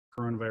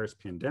coronavirus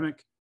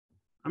pandemic.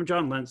 I'm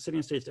John Lentz, City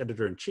and State's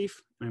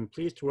Editor-in-Chief, and I'm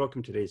pleased to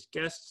welcome today's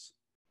guests,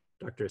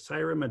 Dr.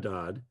 Syra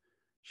Madad.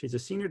 She's a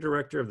Senior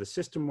Director of the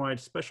System-Wide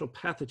Special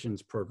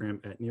Pathogens Program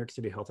at New York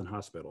City Health and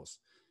Hospitals,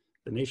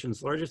 the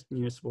nation's largest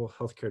municipal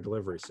healthcare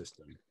delivery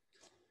system.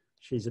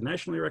 She's a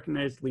nationally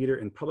recognized leader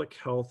in public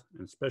health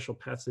and special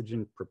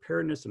pathogen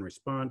preparedness and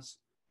response.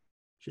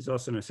 She's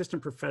also an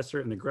assistant professor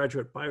in the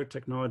Graduate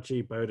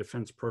Biotechnology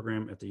Biodefense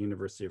Program at the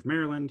University of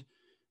Maryland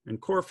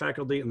and core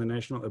faculty in the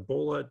National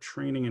Ebola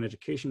Training and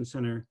Education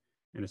Center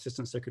and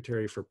assistant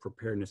secretary for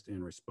preparedness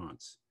and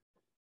response.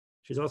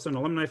 She's also an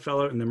alumni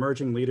fellow in the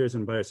Emerging Leaders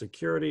in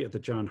Biosecurity at the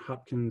Johns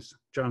Hopkins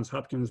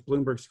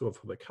Bloomberg School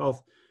of Public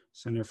Health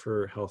Center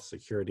for Health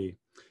Security.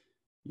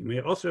 You may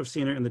also have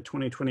seen her in the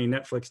 2020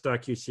 Netflix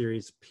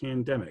docuseries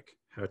Pandemic: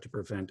 How to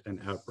Prevent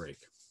an Outbreak.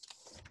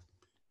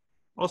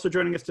 Also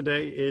joining us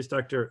today is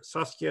Dr.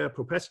 Saskia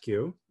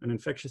Popescu, an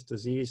infectious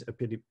disease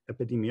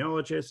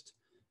epidemiologist,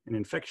 an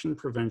infection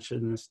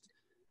preventionist,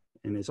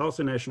 and is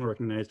also nationally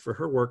recognized for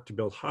her work to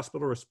build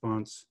hospital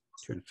response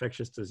to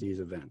infectious disease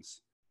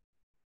events.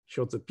 She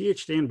holds a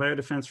PhD in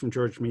biodefense from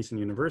George Mason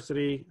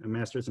University, a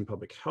master's in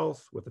public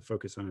health with a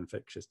focus on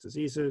infectious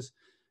diseases,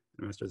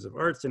 a master's of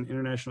arts in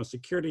international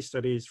security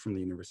studies from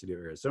the University of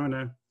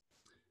Arizona.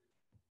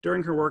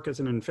 During her work as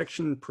an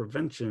infection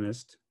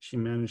preventionist, she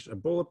managed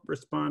Ebola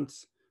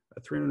response,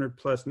 a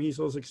 300+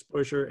 measles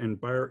exposure, and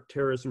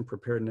bioterrorism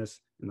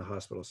preparedness in the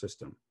hospital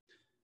system.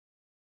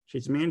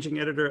 She's managing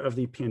editor of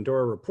the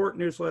Pandora Report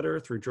newsletter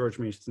through George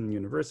Mason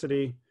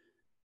University.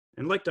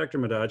 And like Dr.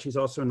 Madad, she's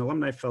also an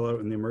alumni fellow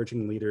in the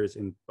Emerging Leaders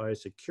in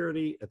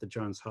Biosecurity at the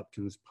Johns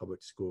Hopkins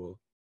Bloomberg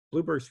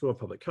School of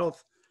Public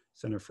Health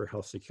Center for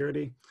Health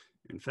Security.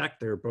 In fact,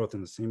 they're both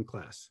in the same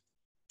class.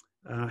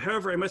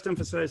 However, I must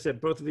emphasize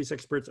that both of these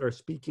experts are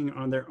speaking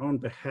on their own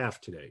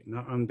behalf today,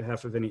 not on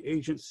behalf of any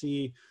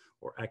agency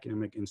or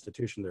academic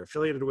institution they're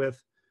affiliated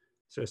with,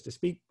 so as to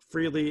speak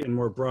freely and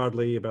more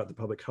broadly about the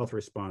public health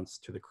response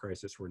to the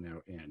crisis we're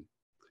now in.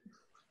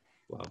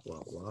 Blah,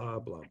 blah, blah,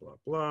 blah, blah,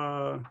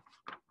 blah.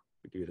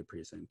 We do the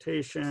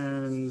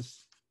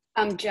presentations.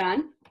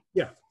 John?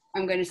 Yeah.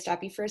 I'm going to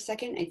stop you for a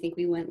second. I think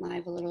we went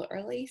live a little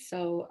early,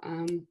 so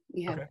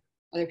we have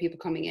other people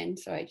coming in,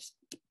 so I just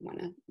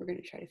we're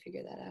going to try to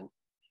figure that out.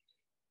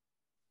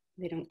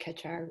 They don't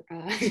catch our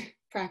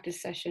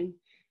practice session.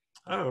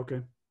 Oh,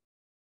 okay.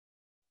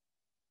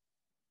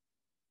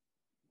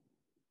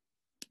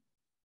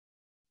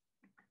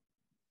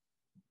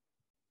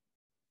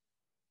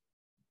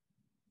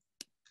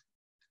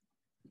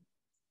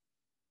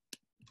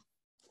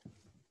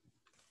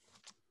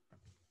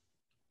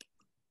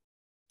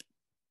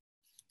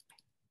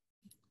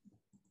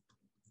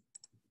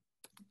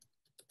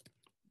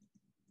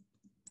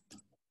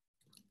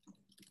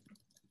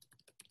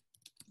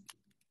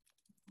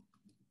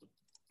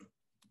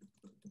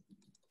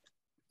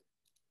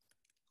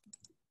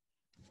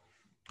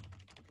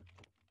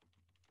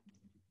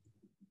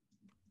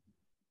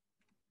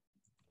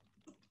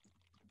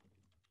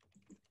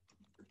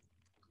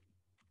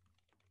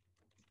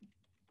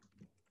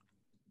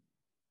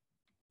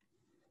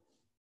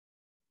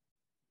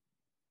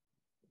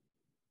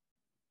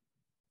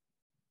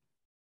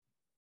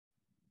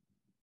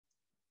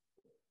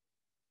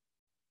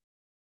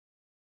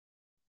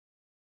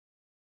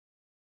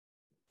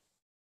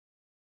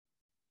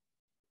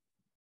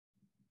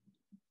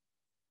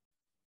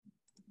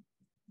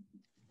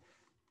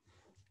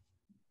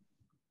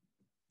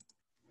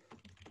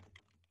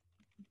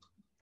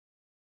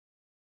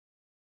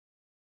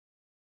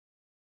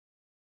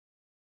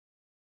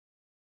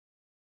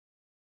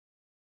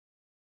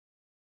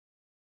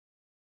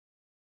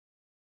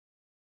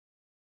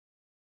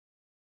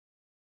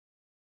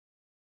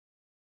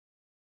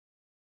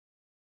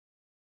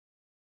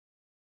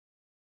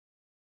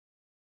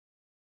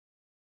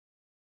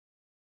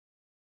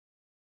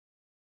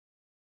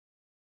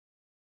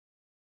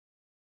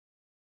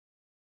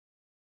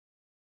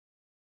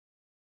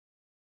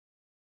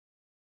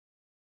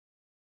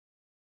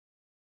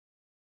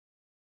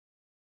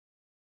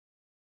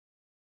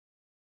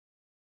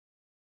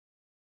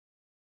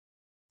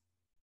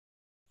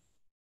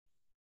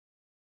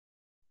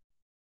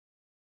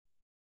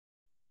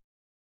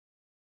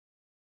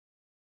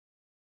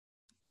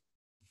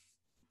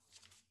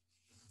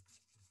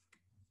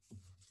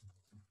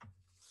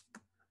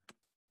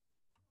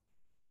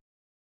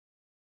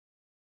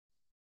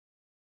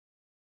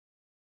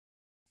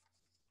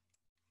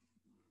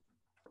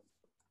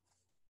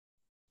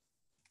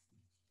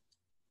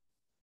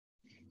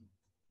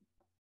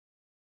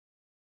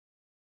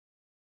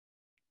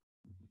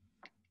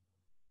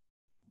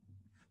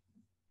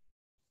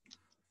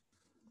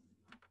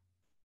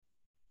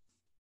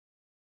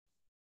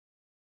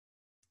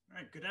 All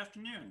right, good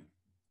afternoon.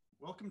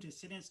 Welcome to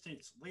City and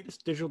State's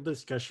latest digital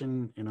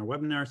discussion in our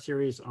webinar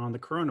series on the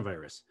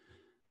coronavirus.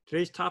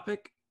 Today's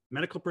topic,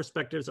 medical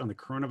perspectives on the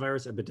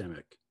coronavirus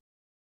epidemic.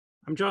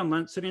 I'm John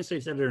Lentz, City and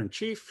State's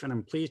Editor-in-Chief, and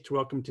I'm pleased to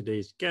welcome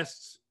today's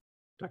guests.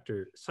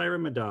 Dr. Syra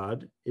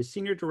Madad is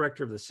Senior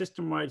Director of the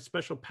System-Wide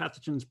Special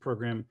Pathogens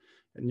Program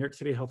at New York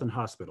City Health and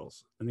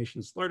Hospitals, the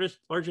nation's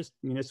largest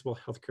municipal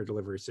healthcare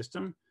delivery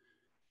system.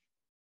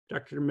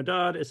 Dr.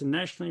 Madad is a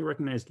nationally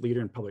recognized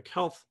leader in public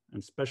health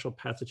and special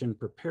pathogen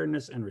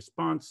preparedness and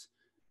response.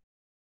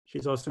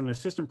 She's also an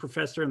assistant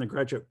professor in the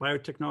Graduate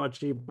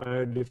Biotechnology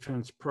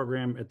Biodefense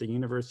program at the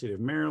University of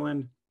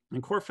Maryland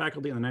and core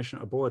faculty in the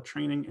National Ebola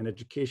Training and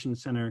Education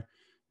Center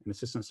and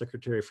assistant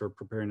secretary for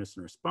preparedness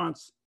and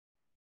response.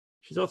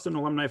 She's also an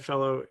alumni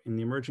fellow in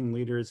the Emerging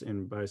Leaders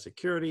in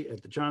Biosecurity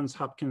at the Johns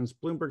Hopkins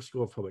Bloomberg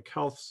School of Public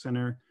Health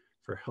Center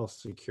for Health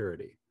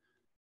Security.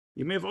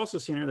 You may have also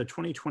seen her in the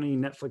 2020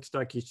 Netflix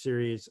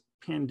docuseries,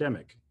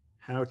 Pandemic,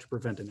 How to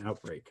Prevent an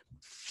Outbreak.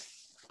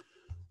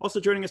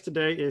 Also joining us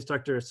today is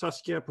Dr.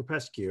 Saskia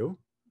Popescu,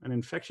 an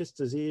infectious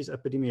disease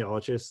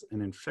epidemiologist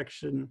and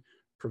infection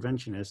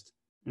preventionist,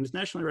 and is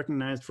nationally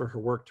recognized for her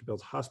work to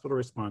build hospital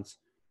response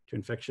to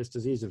infectious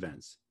disease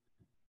events.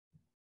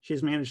 She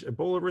has managed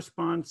Ebola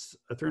response,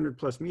 a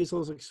 300+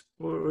 measles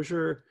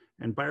exposure,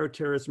 and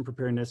bioterrorism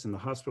preparedness in the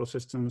hospital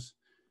systems.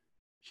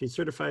 She's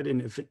certified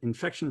in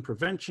infection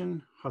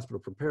prevention, hospital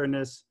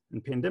preparedness,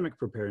 and pandemic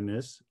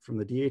preparedness from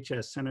the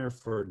DHS Center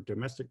for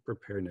Domestic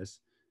Preparedness.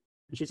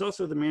 And she's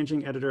also the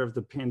managing editor of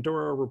the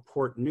Pandora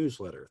Report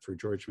newsletter through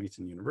George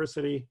Mason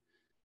University.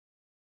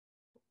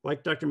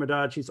 Like Dr.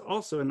 Madad, she's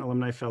also an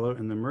alumni fellow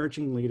in the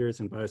Emerging Leaders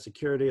in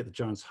Biosecurity at the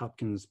Johns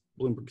Hopkins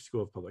Bloomberg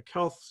School of Public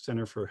Health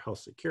Center for Health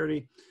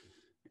Security.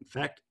 In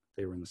fact,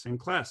 they were in the same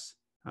class.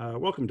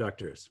 Welcome,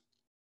 doctors.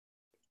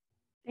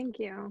 Thank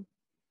you.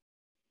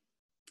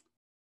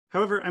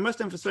 However, I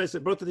must emphasize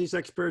that both of these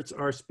experts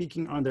are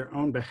speaking on their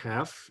own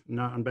behalf,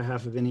 not on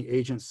behalf of any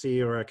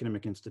agency or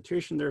academic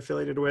institution they're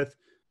affiliated with,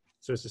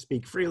 so as to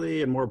speak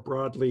freely and more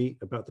broadly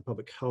about the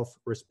public health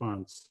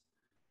response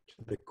to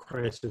the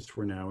crisis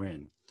we're now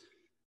in.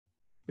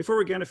 Before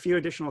we get into a few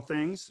additional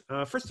things,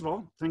 first of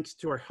all, thanks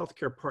to our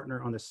healthcare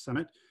partner on this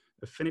summit,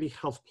 Affinity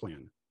Health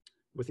Plan.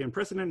 With the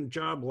unprecedented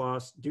job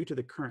loss due to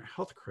the current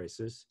health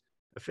crisis,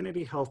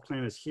 Affinity Health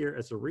Plan is here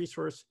as a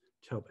resource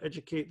to help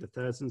educate the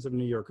thousands of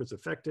New Yorkers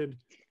affected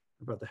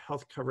about the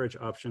health coverage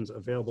options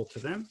available to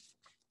them.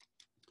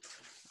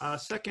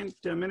 Second,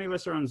 many of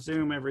us are on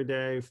Zoom every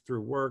day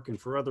through work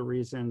and for other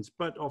reasons,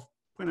 but I'll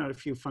point out a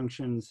few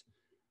functions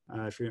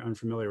if you're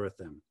unfamiliar with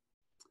them.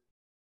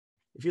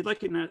 If you'd like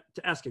to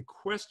ask a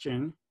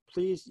question,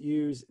 please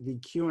use the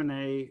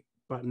Q&A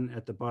button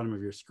at the bottom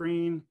of your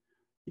screen.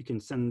 You can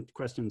send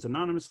questions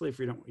anonymously if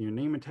you don't want your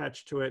name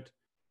attached to it.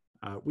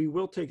 We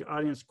will take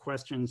audience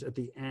questions at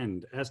the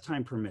end as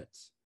time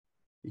permits.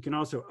 You can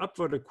also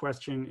upvote a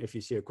question if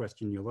you see a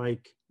question you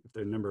like. If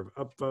there are a number of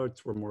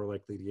upvotes, we're more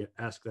likely to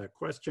ask that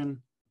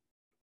question.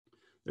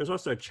 There's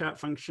also a chat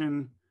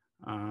function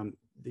that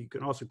you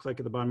can also click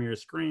at the bottom of your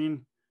screen.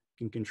 You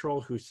can control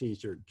who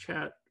sees your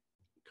chat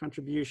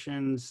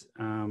contributions.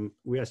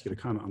 We ask you to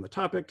comment on the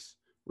topics,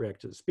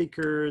 react to the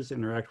speakers,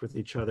 interact with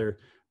each other,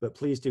 but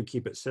please do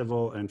keep it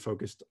civil and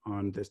focused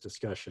on this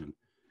discussion.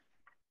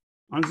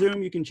 On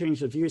Zoom, you can change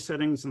the view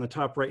settings in the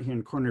top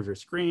right-hand corner of your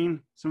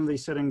screen. Some of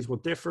these settings will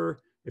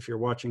differ if you're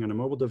watching on a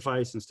mobile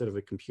device instead of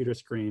a computer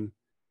screen.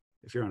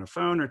 If you're on a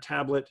phone or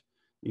tablet,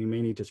 you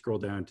may need to scroll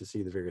down to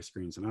see the various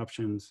screens and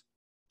options.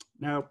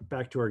 Now,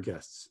 back to our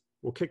guests.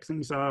 We'll kick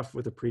things off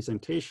with a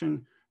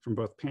presentation from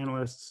both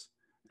panelists,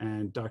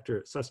 and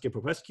Dr. Saskia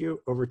Popescu,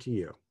 over to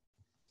you.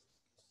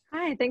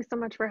 Hi, thanks so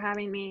much for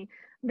having me.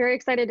 I'm very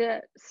excited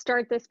to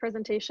start this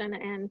presentation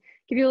and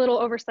give you a little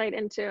oversight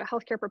into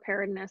healthcare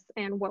preparedness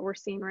and what we're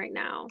seeing right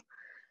now.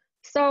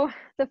 So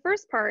the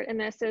first part in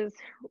this is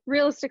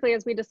realistically,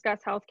 as we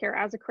discuss healthcare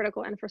as a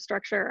critical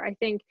infrastructure, I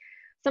think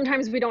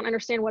sometimes we don't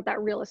understand what that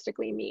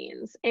realistically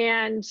means.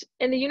 And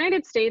in the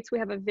United States, we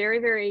have a very,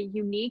 very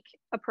unique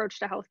approach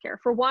to healthcare.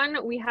 For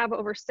one, we have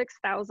over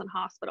 6,000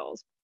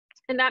 hospitals.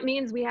 And that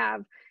means we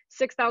have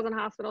 6,000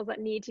 hospitals that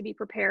need to be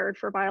prepared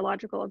for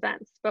biological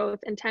events, both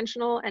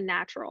intentional and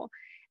natural.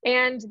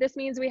 And this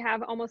means we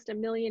have almost 1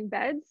 million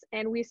beds,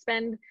 and we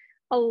spend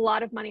a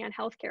lot of money on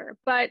healthcare.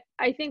 But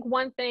I think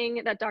one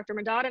thing that Dr.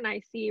 Madad and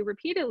I see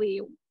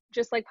repeatedly,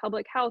 just like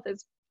public health,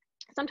 is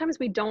sometimes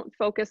we don't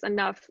focus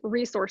enough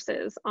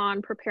resources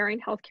on preparing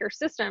healthcare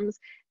systems,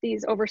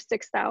 these over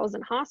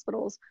 6,000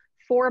 hospitals,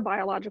 for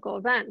biological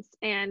events.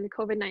 And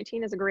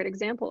COVID-19 is a great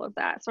example of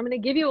that. So I'm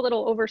going to give you a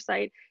little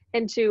oversight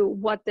into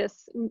what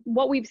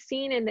we've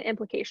seen in the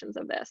implications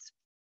of this.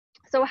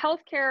 So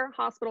healthcare,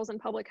 hospitals, and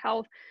public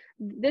health,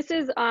 this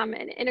is an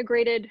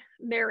integrated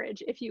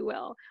marriage, if you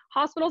will.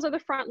 Hospitals are the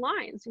front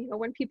lines. You know,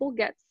 when people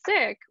get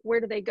sick, where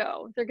do they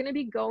go? They're going to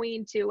be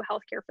going to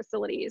healthcare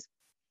facilities.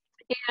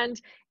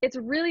 And it's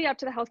really up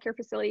to the healthcare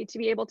facility to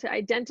be able to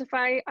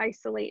identify,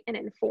 isolate, and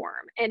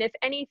inform. And if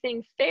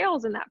anything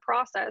fails in that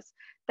process,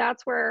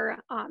 that's where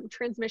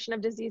transmission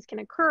of disease can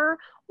occur,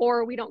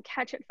 or we don't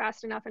catch it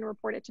fast enough and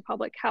report it to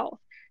public health.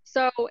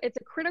 So it's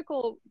a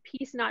critical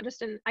piece, not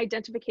just in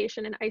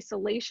identification and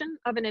isolation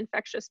of an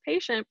infectious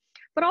patient,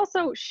 but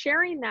also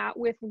sharing that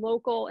with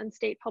local and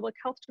state public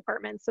health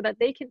departments so that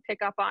they can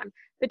pick up on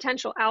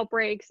potential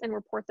outbreaks and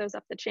report those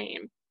up the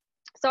chain.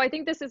 So I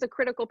think this is a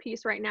critical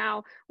piece right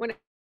now when it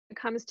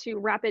comes to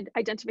rapid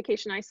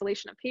identification and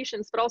isolation of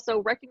patients, but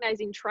also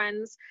recognizing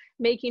trends,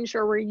 making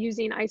sure we're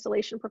using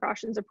isolation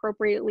precautions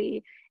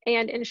appropriately,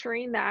 and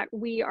ensuring that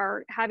we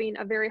are having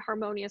a very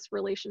harmonious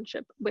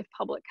relationship with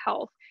public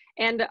health.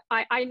 And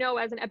I know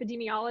as an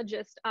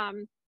epidemiologist,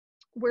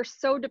 we're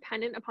so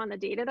dependent upon the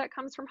data that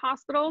comes from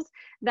hospitals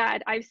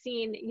that I've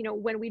seen,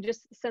 when we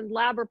just send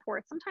lab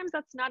reports, sometimes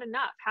that's not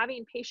enough.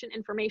 Having patient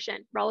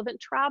information, relevant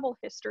travel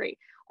history,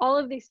 all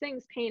of these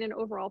things paint an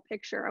overall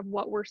picture of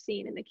what we're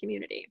seeing in the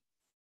community.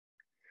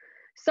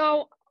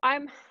 So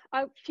a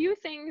few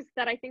things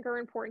that I think are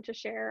important to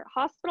share.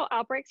 Hospital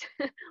outbreaks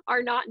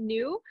are not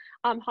new.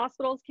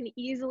 Hospitals can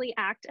easily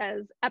act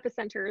as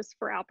epicenters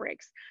for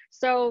outbreaks.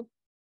 So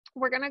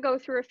we're going to go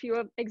through a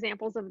few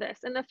examples of this.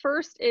 And the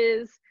first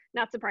is,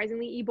 not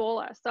surprisingly,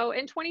 Ebola. So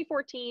in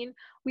 2014,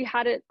 we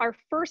had our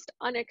first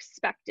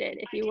unexpected,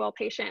 if you will,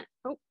 patient.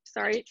 Oh,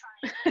 sorry.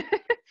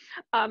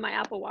 My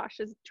Apple Watch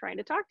is trying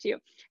to talk to you.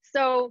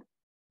 So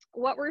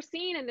what we're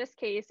seeing in this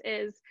case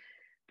is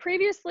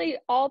previously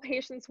all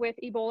patients with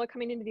Ebola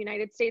coming into the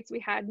United States we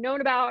had known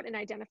about and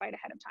identified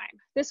ahead of time.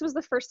 This was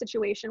the first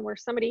situation where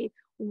somebody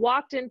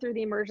walked in through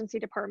the emergency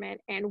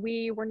department and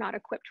we were not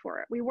equipped for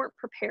it. We weren't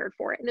prepared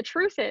for it. And the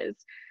truth is,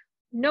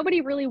 nobody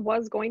really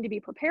was going to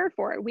be prepared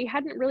for it. We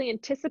hadn't really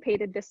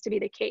anticipated this to be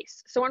the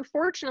case. So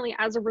unfortunately,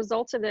 as a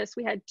result of this,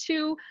 we had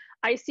 2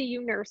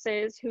 ICU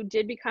nurses who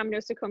did become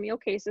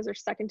nosocomial cases or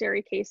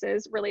secondary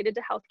cases related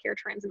to healthcare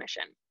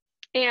transmission.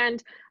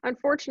 And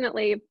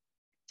unfortunately,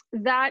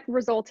 that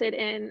resulted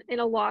in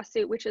a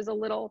lawsuit, which is a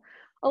little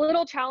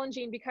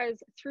challenging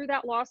because through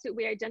that lawsuit,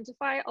 we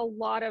identify a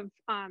lot of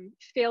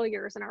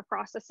failures in our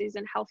processes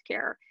in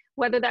healthcare,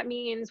 whether that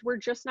means we're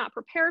just not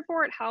prepared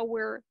for it, how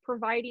we're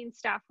providing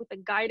staff with the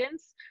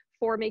guidance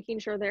for making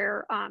sure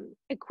they're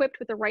equipped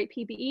with the right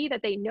PPE,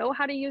 that they know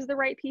how to use the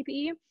right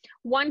PPE.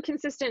 One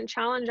consistent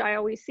challenge I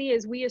always see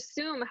is we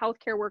assume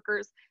healthcare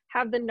workers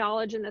have the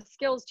knowledge and the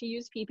skills to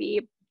use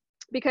PPE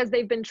because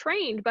they've been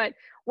trained, but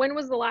when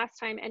was the last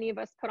time any of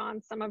us put on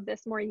some of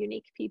this more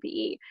unique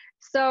PPE?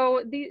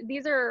 So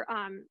these are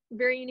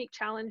very unique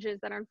challenges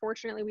that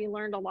unfortunately we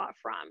learned a lot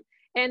from.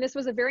 And this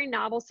was a very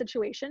novel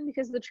situation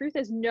because the truth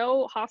is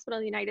no hospital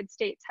in the United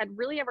States had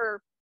really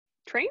ever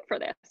trained for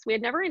this. We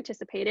had never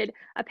anticipated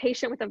a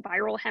patient with a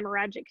viral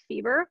hemorrhagic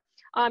fever.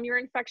 Your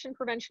infection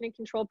prevention and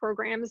control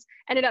programs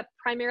ended up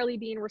primarily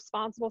being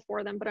responsible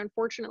for them, but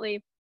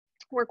unfortunately,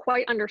 we're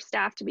quite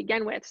understaffed to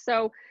begin with.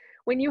 So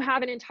when you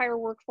have an entire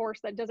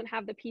workforce that doesn't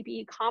have the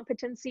PPE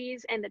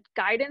competencies and the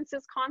guidance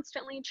is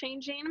constantly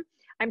changing,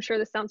 I'm sure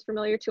this sounds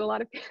familiar to a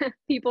lot of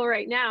people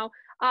right now,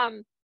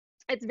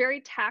 it's very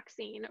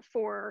taxing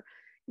for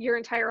your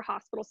entire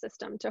hospital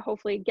system to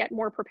hopefully get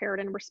more prepared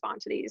and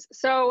respond to these.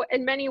 So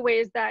in many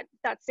ways, that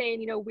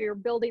saying, we're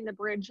building the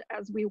bridge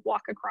as we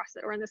walk across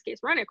it, or in this case,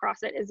 run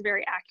across it, is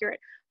very accurate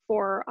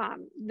for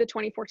the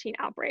 2014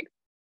 outbreak.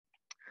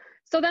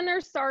 So then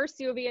there's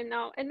SARS-CoV,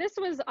 and this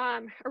was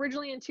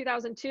originally in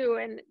 2002,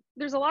 and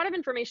there's a lot of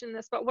information in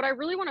this, but what I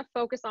really want to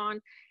focus on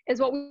is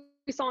what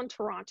we saw in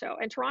Toronto.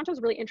 And Toronto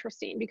is really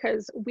interesting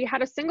because we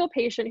had a single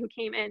patient who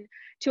came in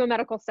to a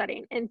medical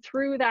setting, and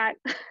through that,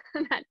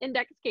 that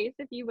index case,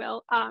 if you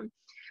will,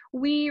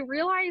 we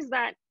realized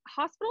that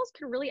hospitals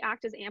can really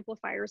act as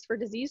amplifiers for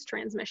disease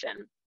transmission.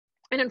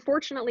 And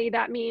unfortunately,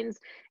 that means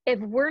if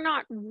we're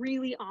not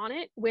really on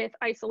it with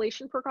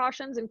isolation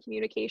precautions and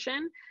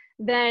communication,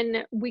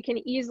 then we can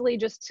easily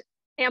just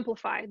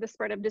amplify the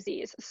spread of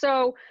disease.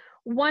 So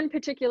one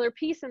particular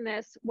piece in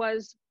this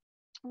was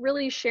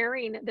really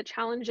sharing the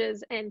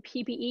challenges in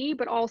PPE,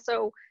 but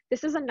also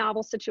this is a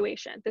novel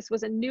situation. This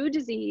was a new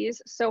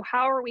disease. So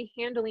how are we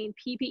handling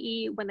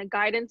PPE when the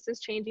guidance is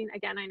changing?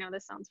 Again, I know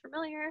this sounds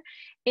familiar.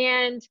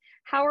 And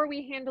how are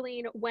we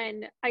handling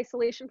when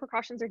isolation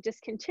precautions are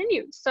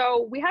discontinued?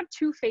 So we have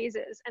 2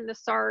 phases in the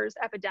SARS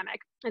epidemic,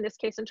 in this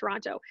case in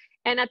Toronto.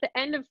 And at the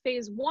end of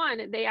phase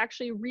 1, they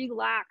actually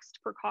relaxed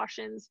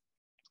precautions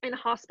in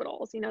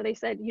hospitals. They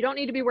said, you don't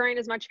need to be wearing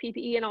as much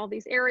PPE in all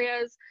these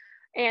areas.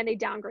 And they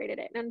downgraded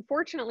it. And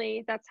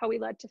unfortunately, that's how we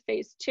led to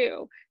phase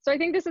 2. So I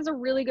think this is a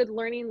really good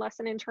learning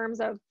lesson in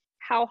terms of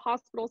how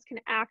hospitals can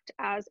act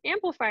as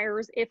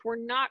amplifiers if we're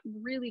not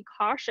really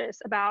cautious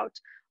about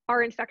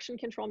our infection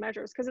control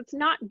measures, because it's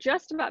not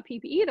just about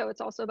PPE though, it's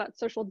also about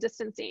social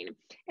distancing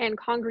and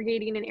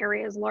congregating in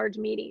areas, large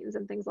meetings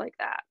and things like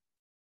that.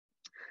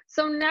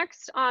 So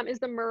next is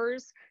the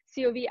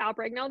MERS-CoV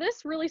outbreak. Now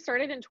this really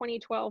started in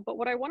 2012, but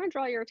what I want to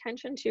draw your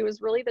attention to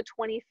is really the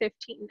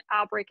 2015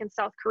 outbreak in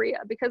South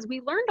Korea, because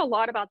we learned a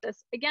lot about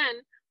this, again,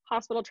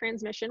 hospital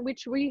transmission,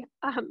 which we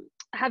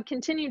have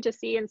continued to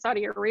see in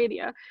Saudi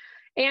Arabia.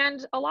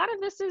 And a lot of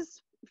this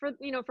is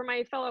for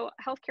my fellow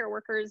healthcare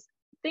workers,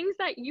 things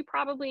that you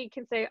probably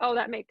can say, oh,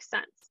 that makes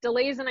sense.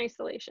 Delays in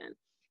isolation,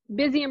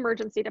 busy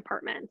emergency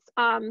departments,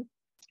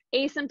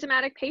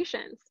 asymptomatic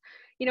patients.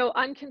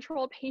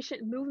 uncontrolled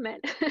patient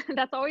movement.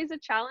 That's always a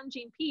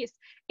challenging piece,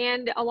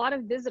 and a lot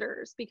of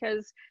visitors,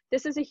 because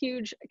this is a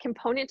huge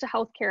component to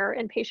healthcare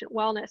and patient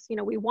wellness.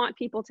 We want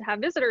people to have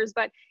visitors,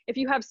 but if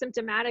you have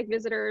symptomatic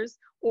visitors,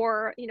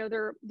 or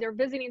they're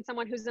visiting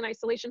someone who's in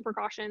isolation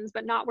precautions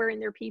but not wearing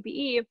their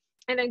PPE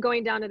and then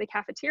going down to the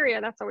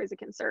cafeteria, that's always a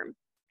concern.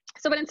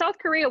 But in South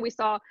Korea, we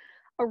saw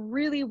a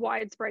really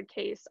widespread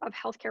case of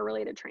healthcare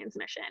related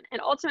transmission. And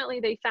ultimately,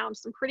 they found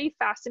some pretty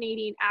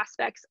fascinating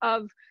aspects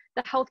of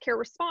the healthcare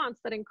response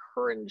that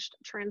encouraged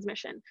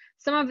transmission.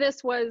 Some of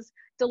this was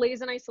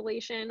delays in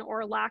isolation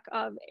or lack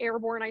of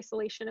airborne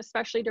isolation,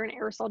 especially during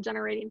aerosol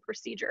generating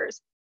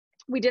procedures.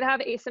 We did have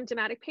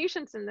asymptomatic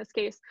patients in this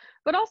case,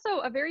 but also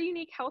a very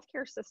unique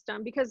healthcare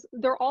system, because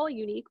they're all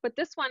unique, but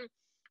this one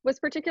was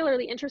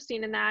particularly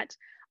interesting in that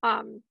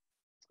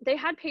they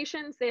had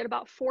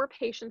about 4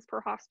 patients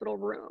per hospital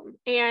room.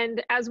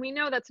 And as we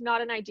know, that's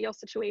not an ideal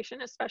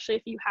situation, especially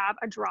if you have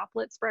a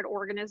droplet spread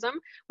organism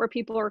where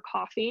people are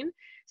coughing.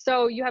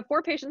 So you have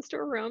 4 patients to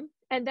a room.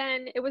 And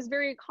then it was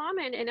very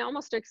common and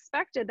almost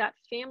expected that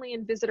family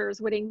and visitors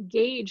would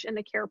engage in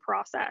the care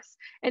process.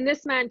 And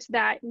this meant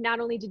that not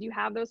only did you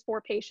have those 4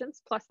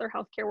 patients plus their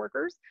healthcare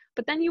workers,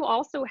 but then you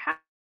also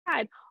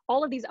had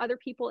all of these other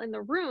people in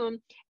the room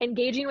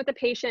engaging with the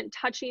patient,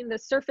 touching the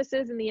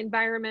surfaces and the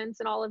environments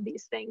and all of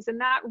these things. And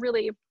that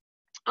really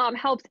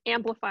helps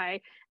amplify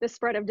the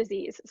spread of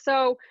disease.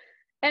 So,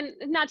 and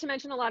not to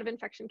mention a lot of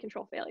infection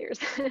control failures.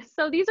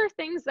 So these are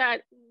things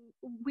that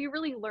we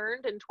really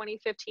learned in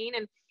 2015,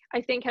 and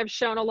I think have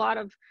shown a lot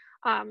of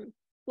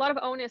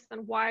onus on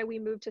why we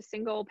moved to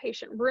single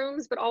patient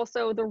rooms, but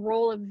also the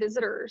role of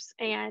visitors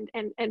and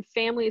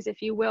families,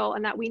 if you will,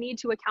 and that we need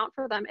to account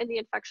for them in the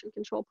infection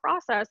control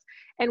process.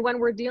 And when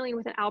we're dealing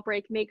with an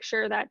outbreak, make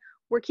sure that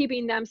we're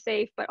keeping them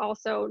safe, but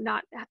also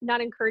not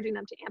encouraging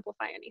them to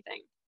amplify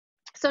anything.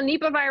 So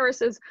Nipah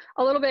virus is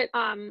a little bit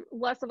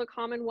less of a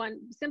common one,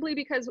 simply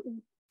because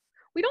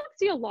we don't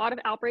see a lot of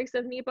outbreaks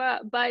of Nipah,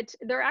 but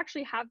there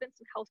actually have been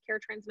some healthcare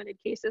transmitted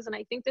cases. And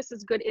I think this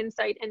is good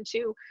insight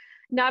into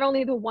not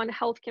only the One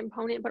Health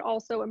component, but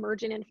also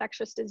emerging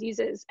infectious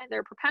diseases and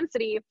their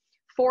propensity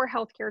for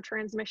healthcare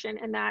transmission,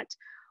 and that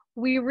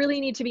we really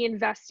need to be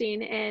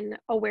investing in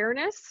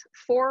awareness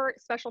for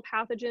special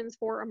pathogens,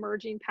 for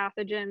emerging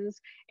pathogens,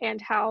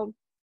 and how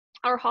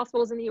our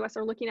hospitals in the US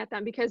are looking at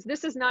them, because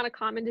this is not a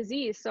common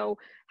disease. So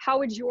how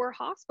would your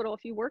hospital,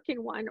 if you work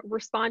in one,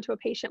 respond to a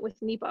patient with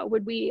Nipah?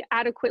 Would we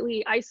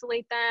adequately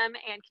isolate them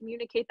and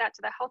communicate that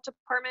to the health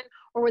department,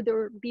 or would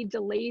there be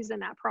delays in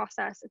that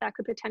process that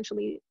could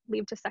potentially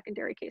lead to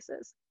secondary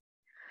cases?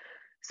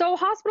 So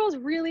hospitals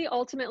really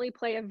ultimately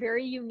play a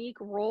very unique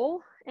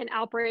role in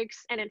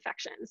outbreaks and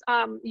infections.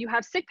 You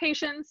have sick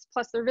patients,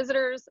 plus their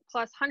visitors,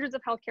 plus hundreds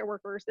of healthcare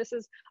workers. This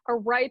is a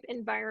ripe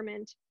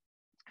environment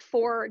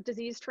for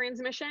disease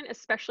transmission,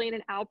 especially in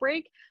an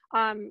outbreak.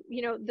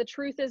 The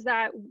truth is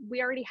that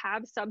we already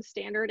have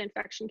substandard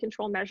infection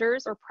control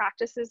measures, or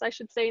practices, I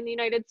should say, in the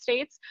United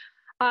States.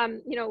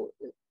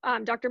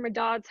 Dr.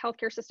 Madad's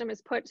healthcare system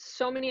has put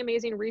so many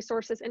amazing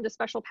resources into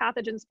special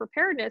pathogens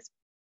preparedness.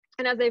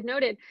 And as they've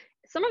noted,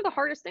 some of the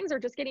hardest things are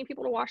just getting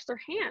people to wash their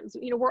hands.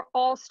 We're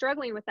all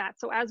struggling with that.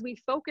 So as we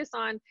focus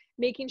on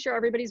making sure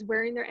everybody's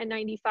wearing their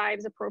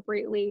N95s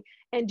appropriately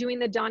and doing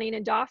the donning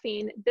and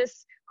doffing,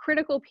 this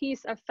critical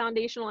piece of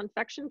foundational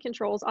infection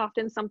control is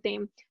often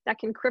something that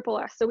can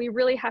cripple us. So we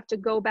really have to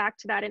go back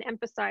to that and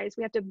emphasize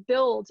we have to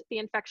build the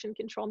infection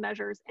control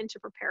measures into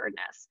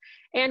preparedness.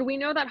 And we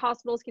know that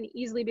hospitals can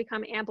easily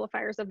become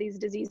amplifiers of these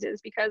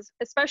diseases, because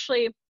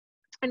especially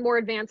in more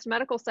advanced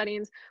medical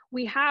settings,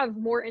 we have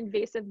more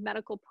invasive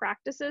medical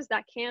practices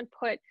that can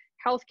put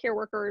healthcare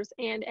workers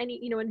and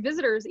and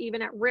visitors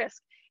even at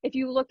risk. If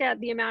you look at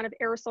the amount of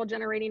aerosol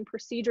generating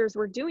procedures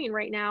we're doing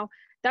right now,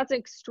 that's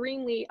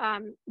extremely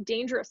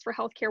dangerous for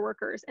healthcare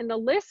workers. And the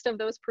list of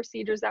those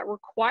procedures that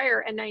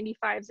require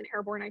N95s and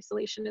airborne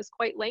isolation is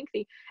quite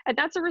lengthy. And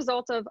that's a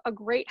result of a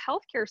great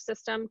healthcare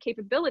system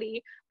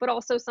capability, but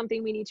also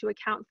something we need to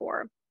account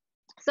for.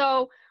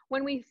 So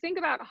when we think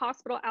about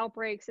hospital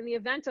outbreaks, in the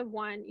event of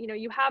one,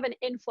 you have an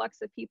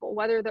influx of people,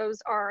 whether those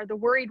are the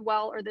worried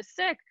well or the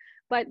sick,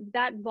 but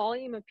that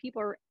volume of people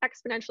are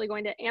exponentially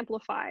going to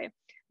amplify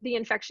the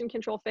infection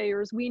control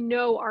failures we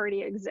know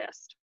already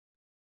exist.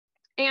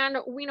 And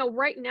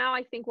right now,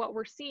 I think what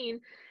we're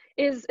seeing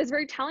is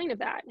very telling of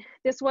that.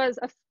 This was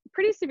a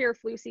pretty severe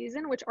flu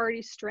season, which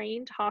already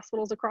strained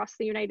hospitals across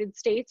the United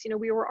States.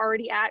 We were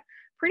already at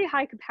pretty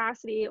high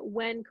capacity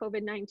when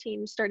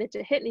COVID-19 started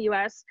to hit in the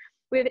US.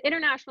 We have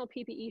international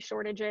PPE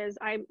shortages.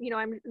 I'm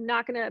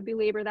not going to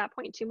belabor that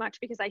point too much,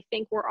 because I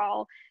think we're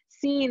all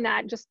seeing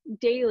that just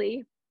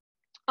daily.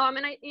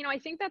 And I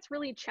think that's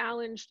really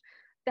challenged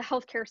the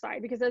healthcare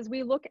side, because as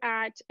we look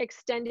at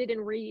extended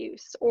and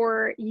reuse,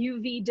 or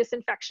UV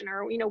disinfection,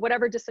 or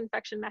whatever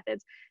disinfection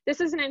methods,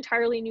 this is an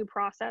entirely new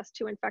process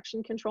to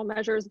infection control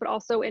measures, but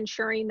also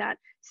ensuring that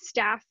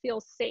staff feel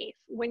safe.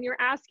 When you're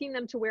asking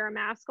them to wear a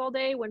mask all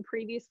day, when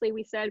previously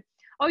we said,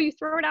 oh, you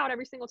throw it out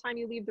every single time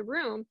you leave the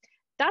room,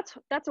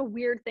 that's a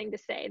weird thing to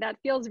say. That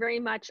feels very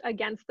much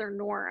against their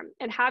norm.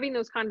 And having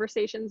those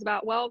conversations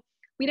about, well,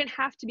 we didn't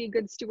have to be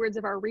good stewards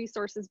of our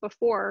resources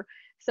before,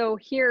 so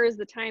here is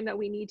the time that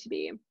we need to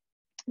be.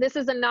 This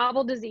is a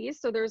novel disease,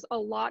 so there's a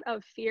lot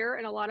of fear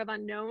and a lot of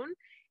unknown.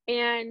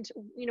 And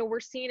we're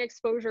seeing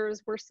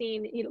exposures, we're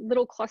seeing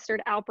little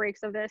clustered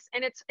outbreaks of this,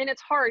 and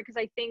it's hard, because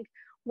I think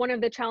one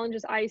of the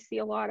challenges I see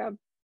a lot of,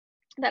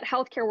 that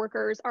healthcare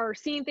workers are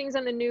seeing things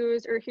on the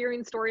news or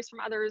hearing stories from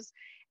others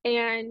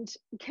and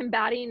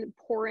combating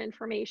poor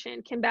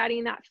information,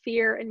 combating that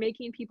fear, and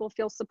making people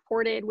feel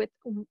supported with,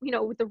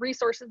 with the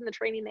resources and the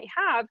training they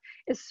have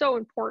is so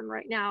important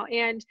right now.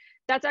 And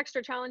that's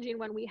extra challenging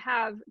when we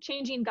have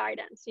changing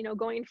guidance,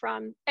 going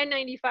from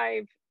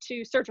N95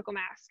 to surgical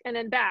mask and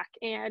then back.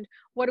 And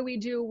what do we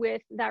do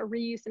with that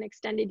reuse and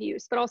extended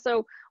use? But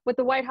also what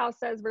the White House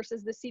says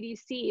versus the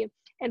CDC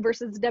and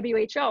versus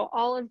WHO,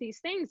 all of these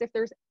things, if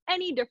there's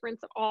any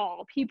difference at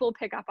all, people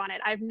pick up on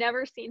it. I've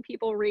never seen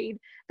people read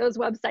those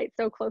websites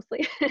so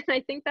closely. And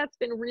I think that's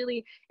been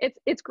really,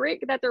 it's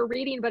great that they're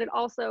reading, but it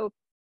also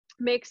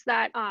makes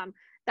that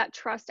that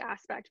trust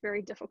aspect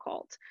very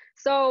difficult.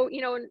 So,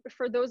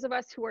 for those of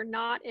us who are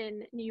not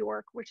in New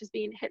York, which is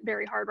being hit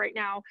very hard right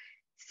now,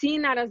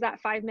 seeing that as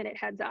that 5-minute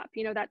heads up,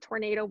 that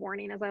tornado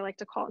warning, as I like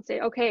to call it, and say,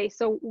 okay,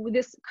 so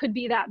this could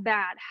be that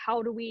bad.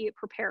 How do we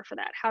prepare for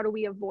that? How do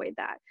we avoid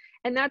that?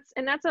 And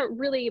that's a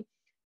really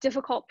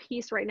difficult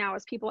piece right now,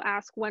 as people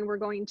ask when we're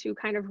going to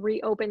kind of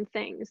reopen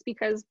things,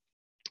 because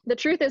the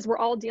truth is we're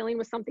all dealing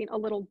with something a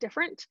little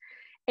different.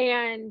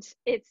 And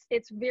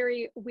it's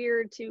very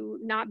weird to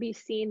not be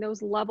seeing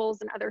those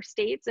levels in other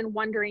states and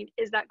wondering,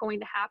 is that going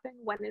to happen?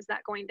 When is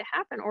that going to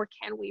happen? Or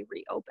can we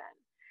reopen?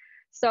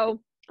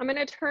 So I'm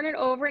going to turn it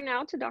over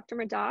now to Dr.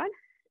 Madad,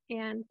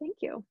 and thank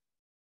you.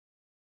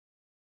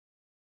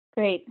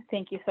 Great,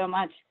 thank you so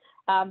much.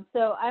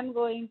 So I'm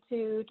going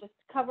to just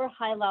cover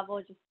high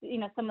level, just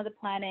some of the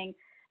planning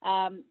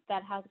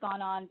that has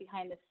gone on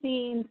behind the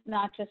scenes,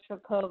 not just for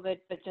COVID,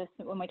 but just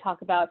when we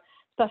talk about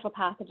special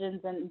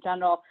pathogens in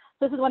general.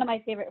 So this is one of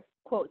my favorite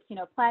quotes.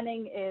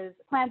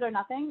 Plans are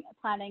nothing.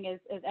 Planning is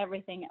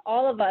everything.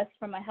 All of us,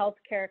 from a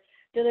healthcare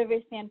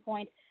delivery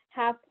standpoint,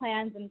 have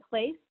plans in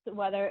place,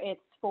 whether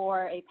it's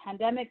for a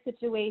pandemic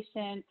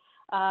situation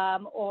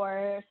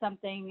or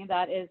something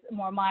that is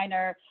more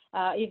minor,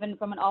 even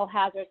from an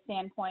all-hazard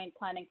standpoint,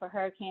 planning for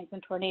hurricanes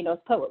and tornadoes.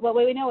 But what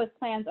we know is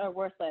plans are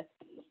worthless.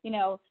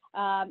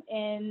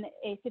 In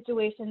a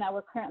situation that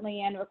we're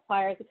currently in,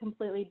 requires a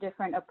completely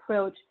different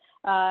approach.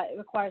 It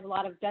requires a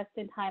lot of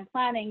just-in-time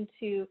planning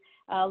to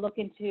look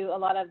into a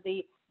lot of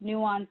the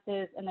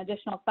nuances and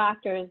additional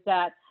factors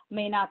that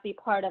may not be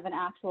part of an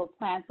actual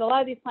plan. So a lot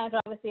of these plans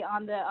are obviously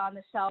on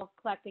the shelf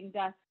collecting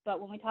dust,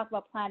 but when we talk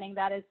about planning,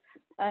 that is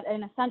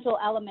an essential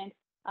element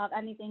of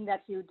anything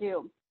that you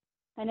do.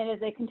 And it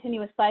is a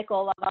continuous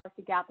cycle of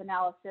obviously gap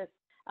analysis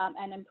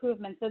and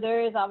improvement. So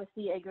there is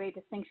obviously a great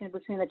distinction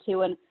between the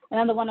two. And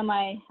another one of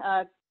my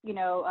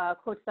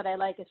quotes that I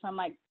like is from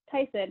Mike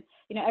Tyson.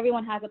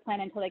 Everyone has a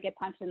plan until they get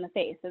punched in the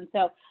face. And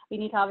so we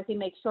need to obviously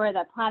make sure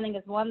that plans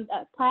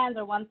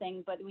are one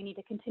thing, but we need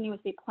to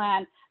continuously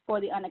plan for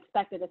the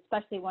unexpected,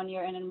 especially when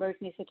you're in an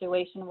emergency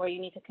situation where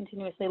you need to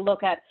continuously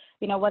look at,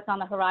 what's on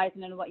the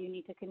horizon and what you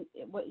need to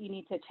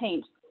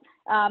change.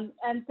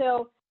 And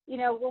so,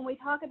 when we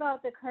talk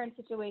about the current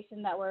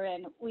situation that we're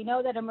in, we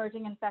know that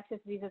emerging infectious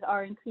diseases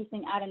are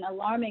increasing at an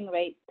alarming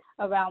rate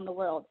around the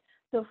world.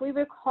 So if we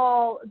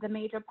recall the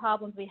major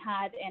problems we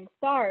had in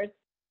SARS,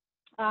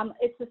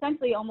 it's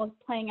essentially almost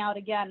playing out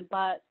again,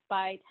 but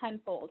by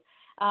tenfold.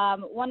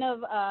 One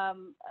of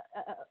the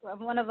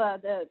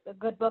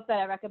good books that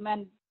I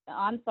recommend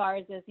on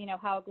SARS is,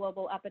 How a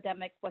Global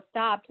Epidemic Was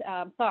Stopped,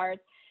 SARS.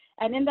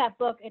 And in that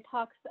book, it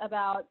talks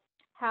about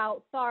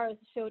how SARS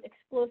showed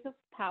explosive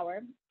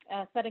power,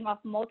 setting off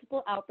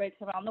multiple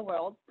outbreaks around the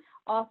world,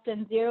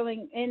 often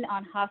zeroing in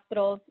on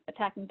hospitals,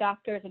 attacking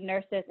doctors and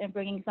nurses, and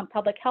bringing some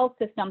public health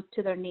systems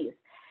to their knees.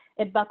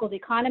 It buckled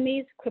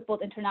economies,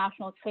 crippled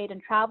international trade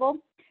and travel,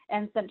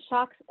 and sent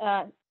shocks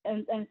and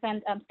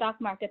sent stock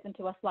markets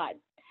into a slide.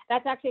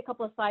 That's actually a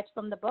couple of slides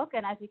from the book,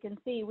 and as you can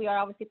see, we are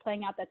obviously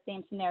playing out that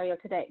same scenario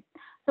today.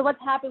 So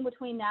what's happened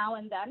between now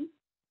and then?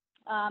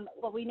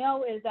 What we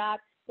know is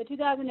that the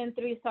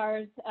 2003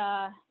 SARS,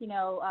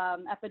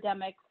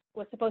 epidemic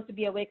was supposed to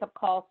be a wake-up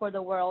call for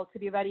the world to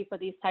be ready for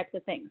these types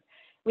of things.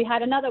 We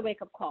had another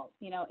wake-up call,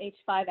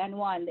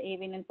 H5N1, the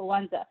avian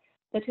influenza,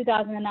 the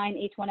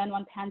 2009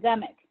 H1N1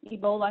 pandemic,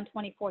 Ebola in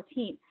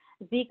 2014,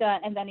 Zika,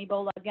 and then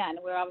Ebola again.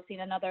 We're obviously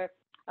in another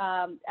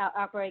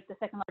outbreak, the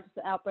second largest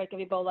outbreak of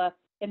Ebola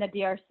in the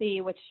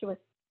DRC, which was,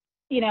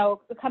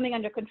 coming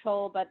under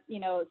control, but,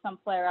 some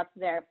flare-ups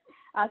there.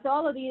 So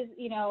all of these,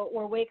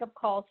 were wake-up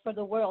calls for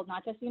the world,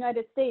 not just the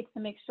United States, to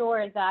make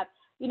sure that,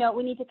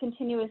 we need to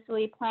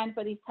continuously plan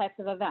for these types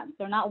of events.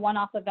 They're not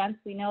one-off events.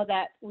 We know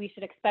that we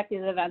should expect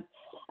these events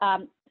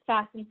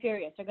fast and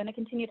furious. They're going to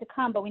continue to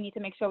come, but we need to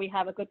make sure we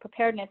have a good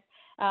preparedness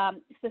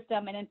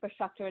system and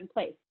infrastructure in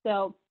place.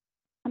 So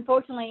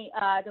unfortunately,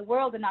 the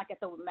world did not get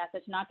the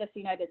message, not just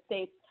the United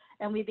States.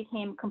 and we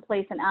became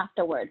complacent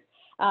afterwards.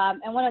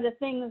 And one of the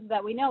things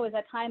that we know is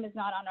that time is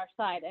not on our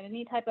side, and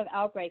any type of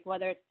outbreak,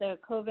 whether it's the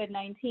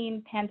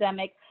COVID-19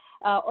 pandemic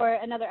or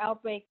another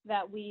outbreak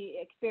that we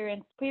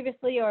experienced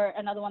previously or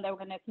another one that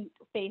we're going to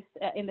face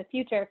in the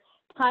future,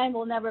 time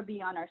will never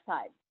be on our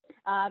side.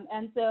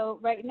 And so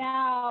right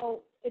now,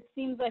 it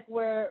seems like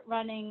we're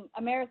running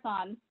a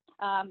marathon,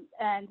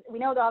 and we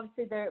know that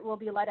obviously there will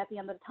be light at the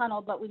end of the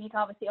tunnel, but we need to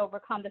obviously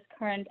overcome this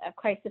current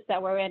crisis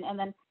that we're in, and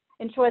then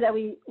ensure that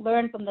we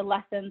learn from the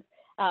lessons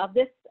of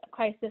this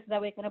crisis so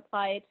that we can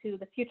apply it to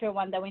the future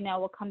one that we know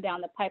will come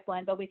down the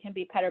pipeline, but we can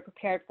be better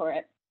prepared for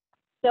it.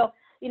 So,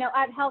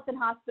 at Health and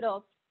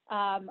Hospitals,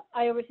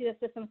 I oversee the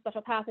System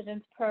Special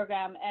Pathogens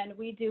program, and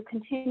we do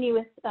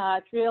continuous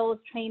drills,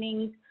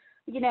 trainings,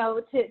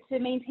 to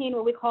maintain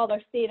what we call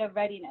our state of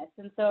readiness.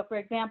 And so, for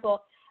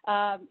example,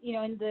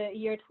 in the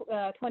year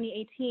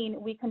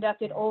 2018, we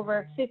conducted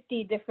over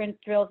 50 different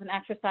drills and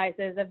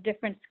exercises of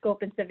different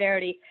scope and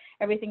severity,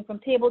 everything from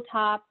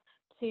tabletop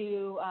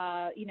to,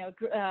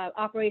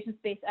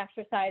 operations-based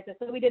exercises.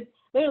 So we did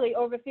literally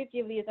over 50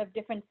 of these of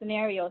different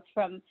scenarios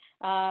from,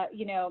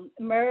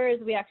 MERS.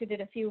 We actually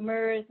did a few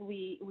MERS.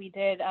 We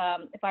did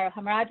viral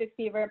hemorrhagic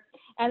fever.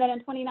 And then in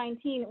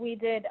 2019, we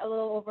did a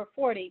little over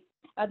 40.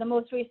 The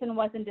most recent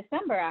was in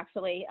December,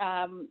 actually,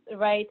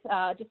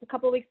 just a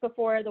couple of weeks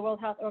before the World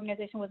Health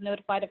Organization was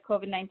notified of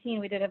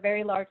COVID-19. We did a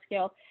very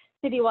large-scale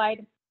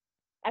citywide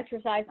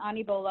exercise on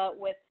Ebola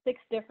with 6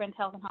 different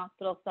health and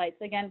hospital sites.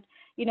 Again,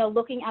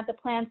 looking at the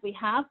plans we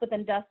have, but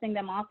then dusting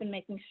them off and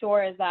making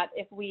sure that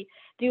if we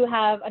do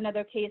have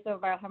another case of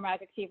viral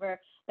hemorrhagic fever,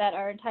 that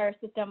our entire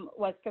system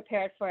was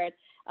prepared for it.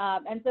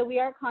 And so we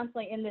are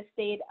constantly in this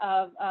state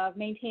of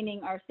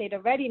maintaining our state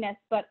of readiness,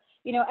 but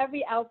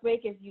every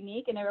outbreak is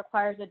unique and it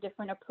requires a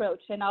different approach.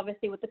 And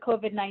obviously with the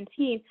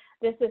COVID-19,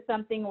 this is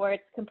something where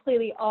it's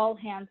completely all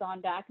hands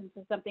on deck. And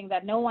this is something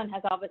that no one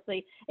has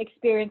obviously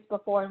experienced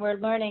before. And we're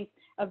learning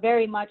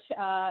very much,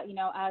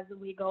 as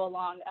we go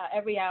along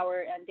every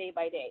hour and day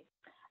by day.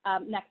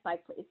 Next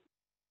slide, please.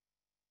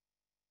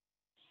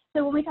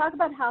 So when we talk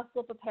about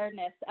hospital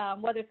preparedness,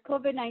 whether it's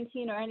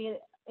COVID-19 or any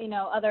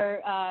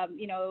other,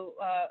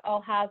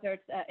 all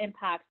hazards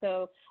impact.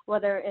 So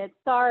whether it's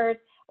SARS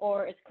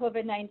or it's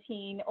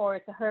COVID-19 or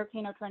it's a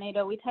hurricane or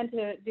tornado, we tend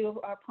to do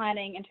our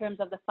planning in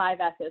terms of the 5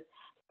 S's: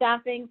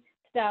 staffing,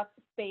 stuff,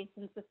 space,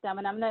 and system.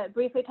 And I'm going to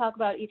briefly talk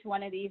about each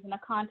one of these in the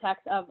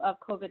context of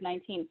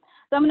COVID-19.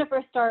 So I'm going to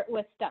first start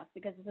with stuff,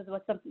 because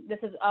this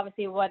is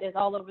obviously what is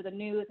all over the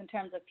news in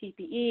terms of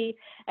PPE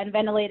and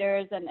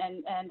ventilators and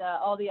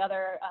all the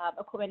other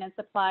equipment and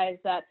supplies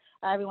that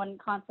everyone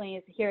constantly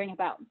is hearing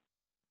about.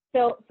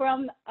 So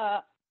from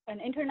an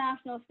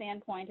international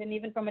standpoint, and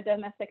even from a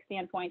domestic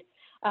standpoint,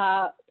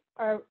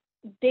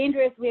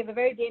 we have a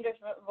very dangerous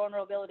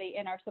vulnerability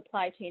in our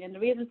supply chain. And the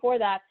reason for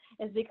that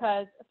is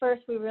because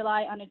first we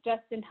rely on a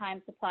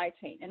just-in-time supply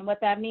chain. And what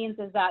that means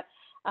is that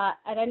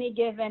at any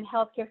given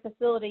healthcare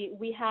facility,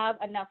 we have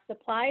enough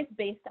supplies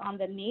based on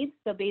the needs.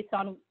 So based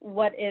on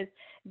what is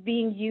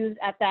being used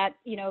at that,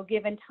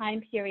 given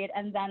time period,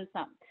 and then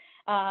some.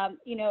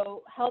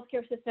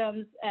 Healthcare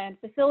systems and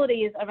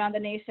facilities around the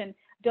nation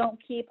don't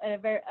keep a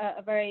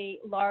very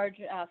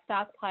large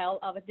stockpile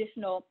of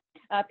additional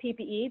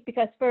PPE,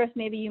 because first,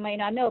 maybe you might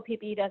not know,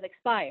 PPE does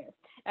expire.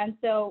 And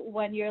so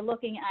when you're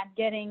looking at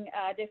getting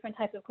different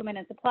types of equipment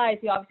and supplies,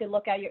 you obviously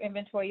look at your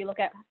inventory, you look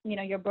at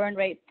your burn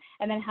rate,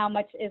 and then how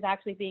much is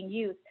actually being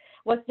used.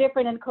 What's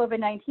different in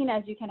COVID-19,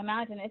 as you can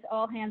imagine, it's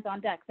all hands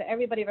on deck. So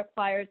everybody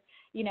requires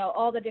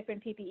all the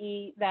different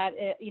PPE that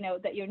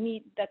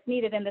that's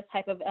needed in this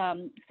type of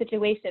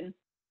situation.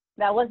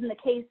 That wasn't the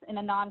case in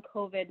a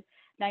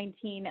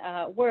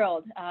non-COVID-19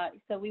 world.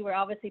 So we were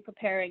obviously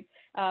preparing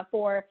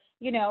for,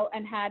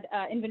 and had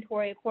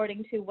inventory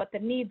according to what the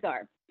needs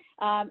are.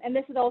 And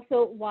this is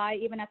also why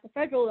even at the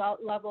federal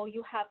level,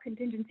 you have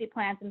contingency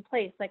plans in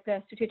place, like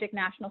the Strategic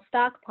National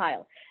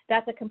Stockpile.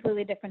 That's a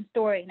completely different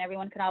story, and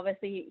everyone can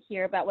obviously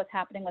hear about what's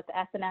happening with the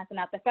SNS and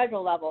at the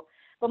federal level.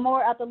 But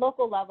more at the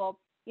local level,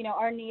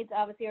 our needs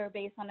obviously are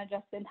based on a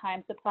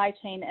just-in-time supply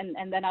chain,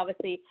 and then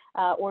obviously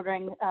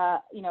ordering,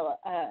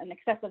 an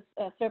excessive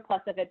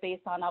surplus of it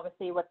based on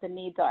obviously what the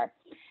needs are.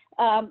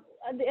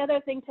 The other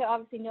thing to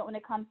obviously note when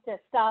it comes to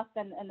stuff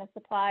and the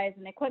supplies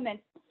and equipment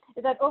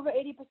is that over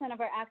 80%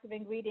 of our active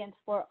ingredients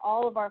for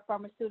all of our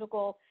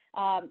pharmaceutical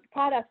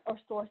products are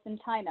sourced in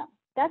China.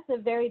 That's a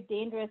very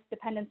dangerous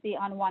dependency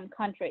on one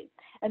country.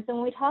 And so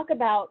when we talk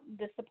about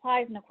the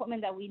supplies and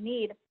equipment that we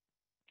need,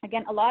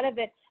 again, a lot of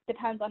it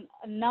depends on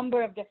a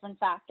number of different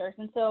factors.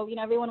 And so,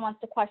 everyone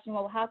wants to question,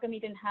 well, how come you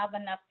didn't have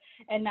enough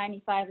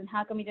N95s and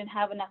how come you didn't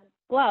have enough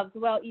gloves?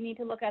 Well, you need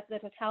to look at the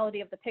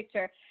totality of the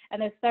picture.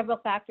 And there's several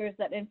factors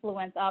that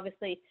influence,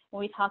 obviously,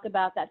 when we talk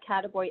about that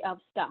category of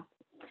stuff.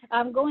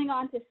 Going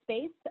on to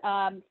space.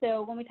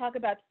 So when we talk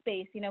about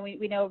space, we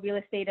know real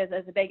estate is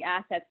a big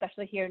asset,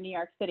 especially here in New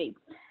York City.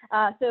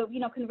 So,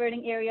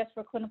 converting areas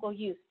for clinical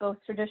use, both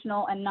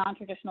traditional and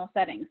non-traditional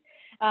settings.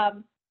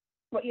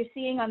 What you're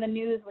seeing on the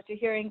news, what you're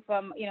hearing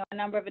from, a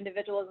number of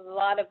individuals is a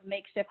lot of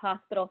makeshift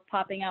hospitals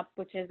popping up,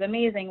 which is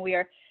amazing. We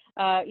are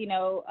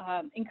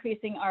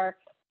increasing our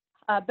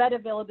bed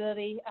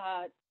availability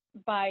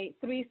by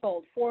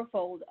threefold,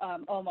 fourfold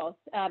almost.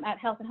 At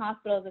health and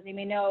hospitals, as you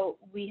may know,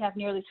 we have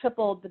nearly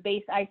tripled the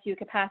base ICU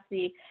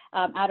capacity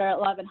at our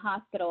 11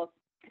 hospitals.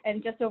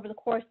 And just over the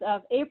course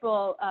of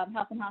April,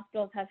 health and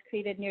hospitals has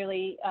created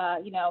nearly,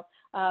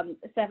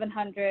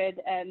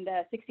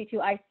 762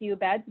 ICU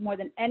beds, more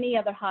than any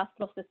other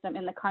hospital system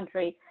in the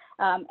country,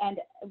 and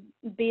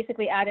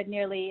basically added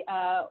nearly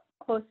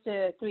close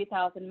to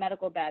 3,000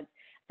 medical beds.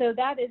 So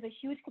that is a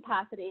huge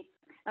capacity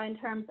in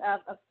terms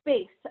of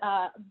space,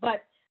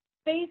 but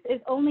space is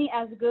only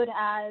as good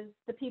as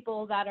the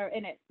people that are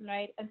in it,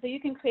 right? And so you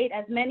can create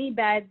as many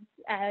beds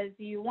as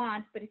you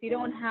want, but if you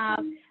don't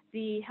have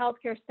the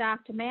healthcare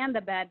staff to man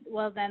the bed,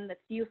 well, then that's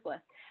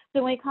useless.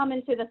 So when we come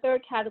into the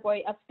third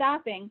category of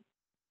staffing,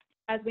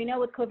 as we know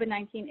with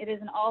COVID-19, it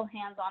is an all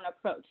hands-on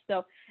approach.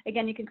 So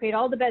again, you can create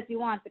all the beds you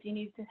want, but you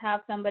need to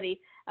have somebody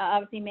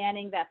obviously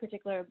manning that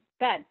particular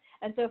bed.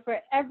 And so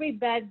for every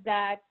bed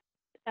that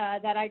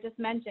I just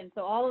mentioned,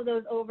 so all of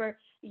those over,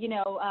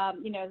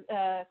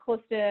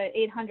 close to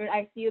 800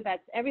 ICU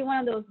beds, every one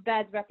of those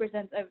beds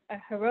represents a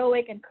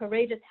heroic and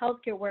courageous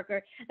healthcare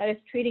worker that is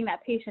treating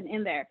that patient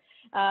in there.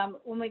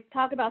 When we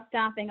talk about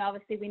staffing,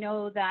 obviously we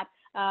know that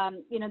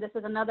this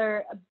is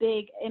another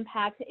big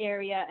impact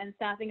area, and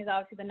staffing is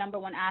obviously the number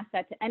one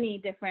asset to any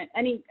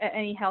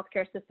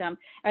healthcare system,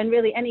 and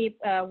really any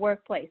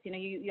workplace.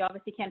 You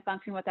obviously can't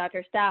function without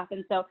your staff,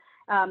 and so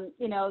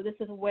this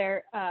is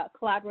where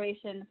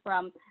collaboration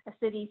from a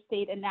city,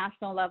 state, and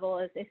national level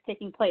is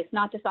taking place,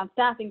 not just on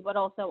staffing, but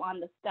also on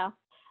the staff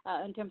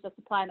in terms of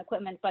supply and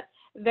equipment, but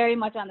very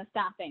much on the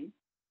staffing.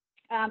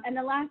 And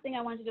the last thing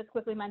I want to just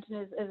quickly mention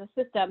is a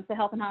system. So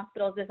health and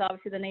hospitals is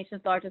obviously the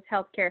nation's largest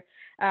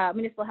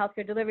municipal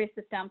healthcare delivery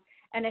system,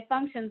 and it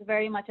functions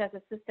very much as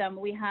a system.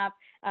 We have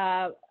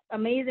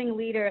amazing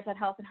leaders at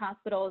health and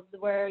hospitals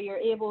where you're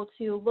able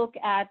to look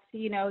at,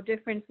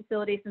 different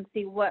facilities and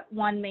see what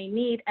one may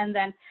need, and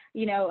then,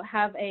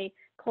 have a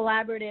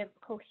collaborative,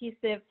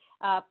 cohesive,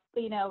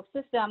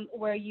 system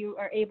where you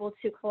are able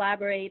to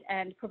collaborate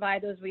and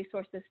provide those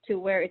resources to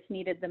where it's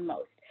needed the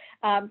most.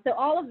 So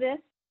all of this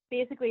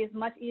basically is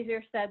much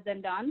easier said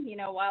than done.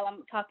 While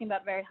I'm talking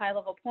about very high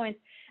level points,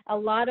 a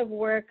lot of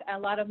work, a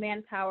lot of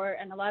manpower,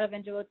 and a lot of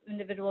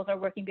individuals are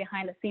working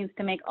behind the scenes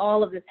to make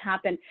all of this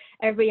happen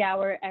every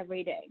hour,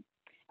 every day.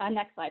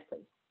 Next slide,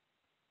 please.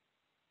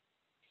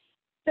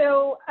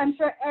 So I'm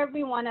sure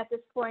everyone at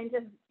this point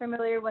is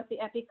familiar with the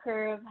epi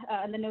curve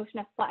and the notion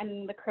of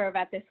flattening the curve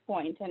at this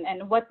point,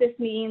 and what this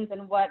means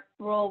and what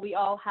role we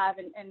all have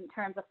in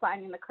terms of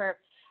flattening the curve.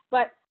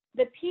 But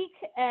the peak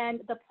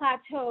and the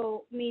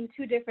plateau mean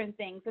two different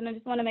things, and I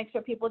just want to make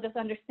sure people just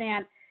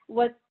understand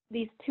what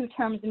these two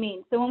terms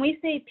mean. So when we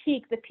say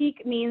peak, the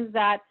peak means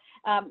that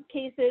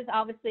cases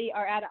obviously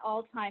are at an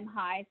all-time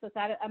high, so it's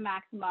at a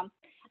maximum.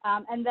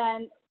 And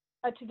then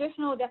a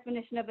traditional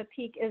definition of a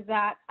peak is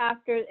that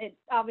after it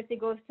obviously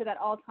goes to that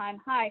all-time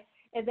high,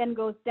 it then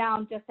goes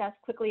down just as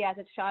quickly as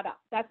it shot up.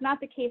 That's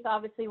not the case,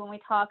 obviously, when we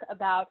talk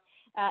about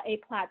a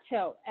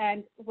plateau.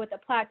 And with a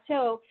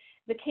plateau,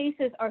 the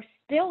cases are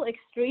still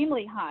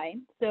extremely high,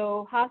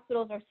 so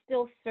hospitals are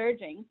still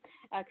surging,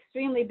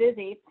 extremely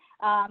busy,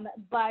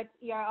 but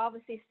you're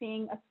obviously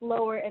seeing a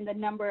slower in the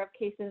number of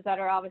cases that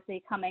are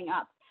obviously coming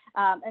up.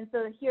 And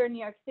so here in New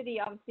York City,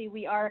 obviously,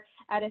 we are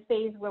at a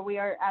phase where we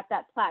are at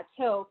that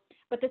plateau,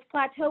 but this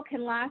plateau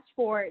can last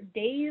for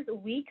days,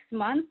 weeks,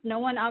 months. No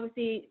one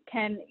obviously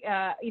can,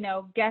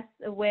 guess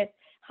with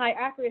high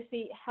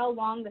accuracy how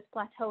long this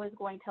plateau is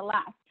going to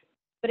last.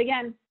 But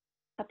again,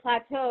 a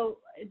plateau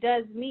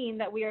does mean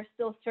that we are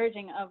still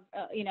surging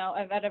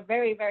at a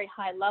very, very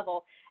high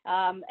level.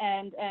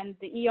 And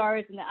the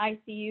ERs and the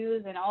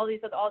ICUs and all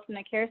these other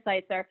alternate care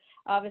sites are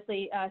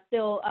obviously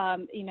still,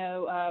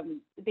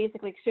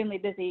 basically extremely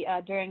busy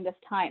during this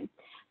time.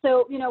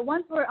 So,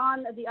 once we're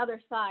on the other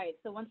side,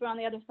 once we're on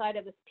the other side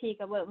of this peak,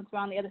 once we're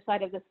on the other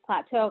side of this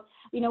plateau,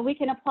 we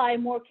can apply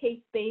more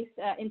case-based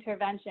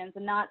interventions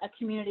and not a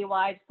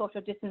community-wide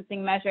social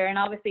distancing measure. And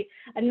obviously,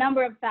 a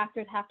number of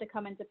factors have to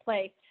come into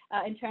play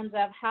in terms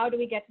of how do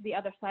we get to the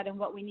other side and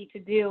what we need to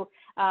do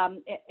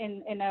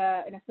in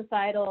a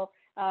societal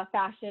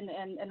fashion,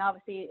 and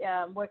obviously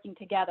working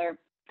together.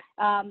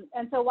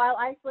 And so while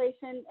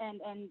isolation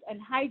and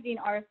hygiene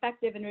are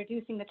effective in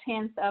reducing the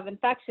chance of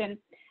infection,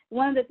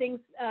 one of the things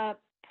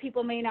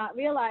people may not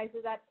realize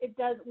is that it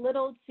does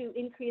little to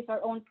increase our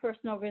own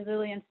personal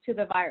resilience to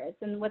the virus.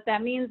 And what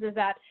that means is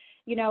that,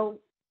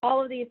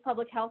 all of these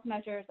public health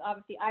measures,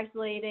 obviously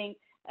isolating,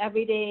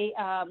 everyday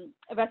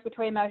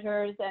respiratory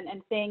measures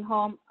and staying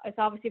home, it's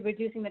obviously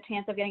reducing the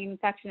chance of getting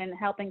infection and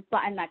helping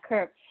flatten that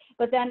curve.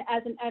 But then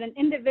at an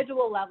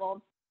individual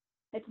level,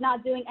 it's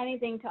not doing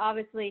anything to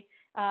obviously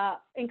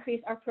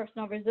increase our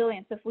personal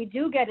resilience. If we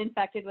do get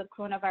infected with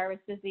coronavirus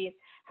disease,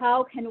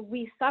 how can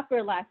we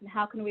suffer less and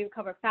how can we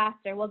recover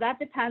faster? Well, that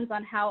depends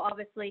on how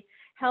obviously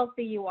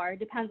healthy you are. It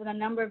depends on a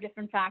number of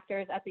different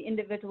factors at the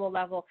individual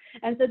level.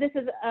 And so this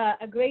is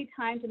a great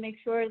time to make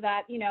sure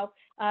that,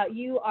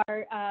 you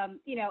are,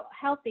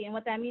 healthy. And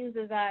what that means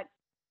is that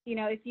you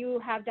know, if you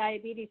have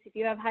diabetes, if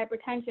you have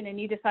hypertension and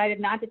you decided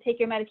not to take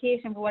your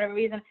medication for whatever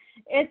reason,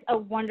 it's a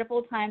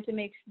wonderful time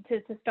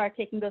to start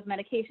taking those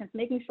medications,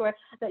 making sure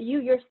that you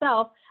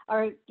yourself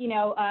are, you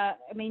know,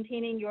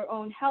 maintaining your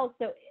own health.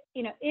 So,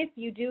 you know, if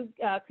you do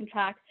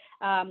contract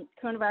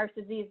coronavirus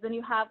disease, then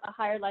you have a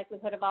higher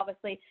likelihood of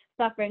obviously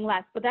suffering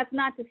less. But that's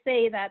not to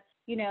say that,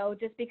 you know,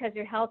 just because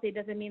you're healthy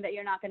doesn't mean that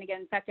you're not going to get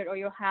infected or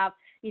you'll have,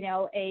 you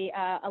know,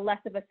 a less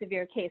of a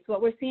severe case.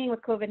 What we're seeing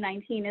with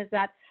COVID-19 is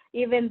that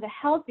even the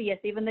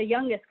healthiest, even the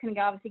youngest can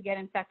obviously get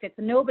infected.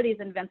 So nobody's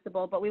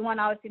invincible, but we want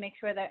to obviously make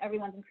sure that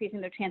everyone's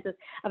increasing their chances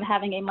of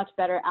having a much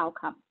better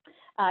outcome.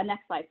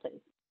 Next slide,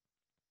 please.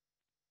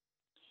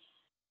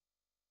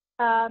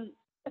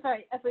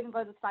 Sorry, if we can go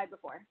to the slide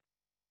before.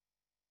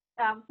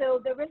 So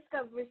the risk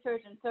of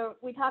resurgence. So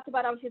we talked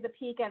about obviously the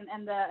peak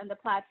and the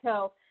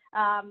plateau,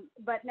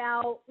 but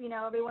now, you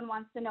know, everyone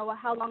wants to know, well,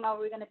 how long are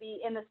we going to be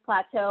in this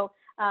plateau,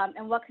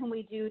 and what can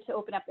we do to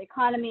open up the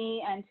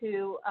economy and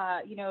to,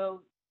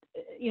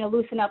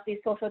 loosen up these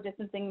social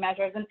distancing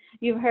measures. And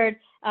you've heard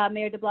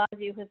Mayor de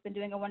Blasio, who's been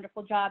doing a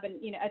wonderful job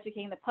in, you know,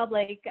 educating the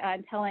public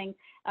and telling,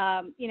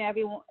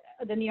 everyone,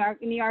 the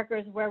New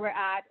Yorkers, where we're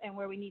at and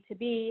where we need to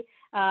be,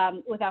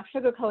 without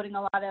sugarcoating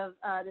a lot of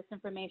this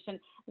information,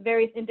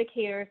 various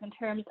indicators in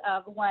terms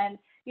of when,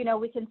 you know,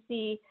 we can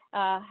see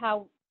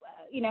how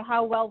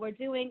well we're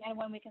doing and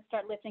when we can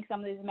start lifting some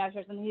of these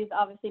measures. And he's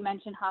obviously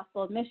mentioned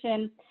hospital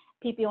admission,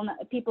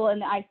 people in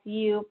the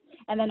ICU,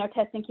 and then our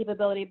testing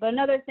capability. But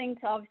another thing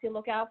to obviously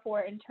look out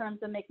for in terms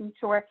of making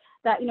sure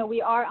that, you know,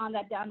 we are on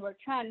that downward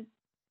trend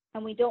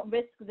and we don't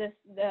risk this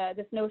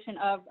notion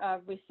of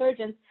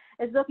resurgence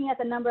is looking at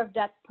the number of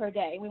deaths per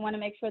day. We want to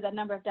make sure that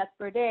number of deaths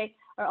per day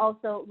are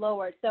also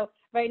lowered. So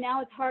right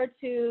now it's hard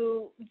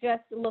to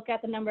just look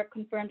at the number of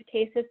confirmed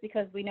cases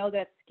because we know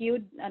that's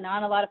skewed and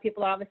not a lot of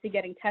people are obviously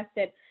getting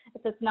tested.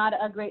 So it's not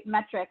a great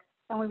metric.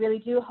 And we really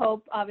do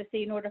hope,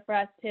 obviously, in order for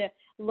us to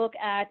look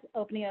at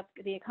opening up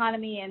the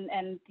economy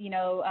and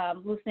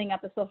loosening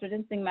up the social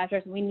distancing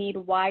measures, we need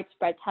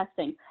widespread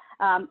testing.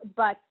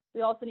 But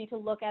we also need to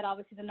look at,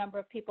 obviously, the number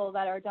of people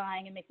that are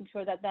dying and making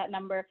sure that that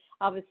number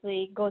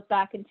obviously goes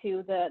back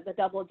into the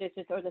double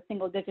digits or the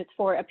single digits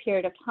for a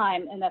period of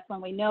time. And that's when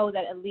we know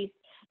that at least,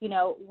 you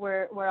know,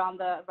 we're on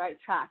the right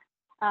track.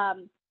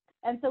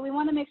 And so we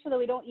want to make sure that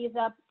we don't ease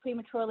up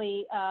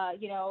prematurely,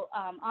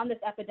 on this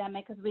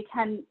epidemic, because we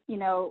can, you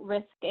know,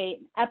 risk an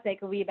epic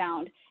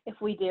rebound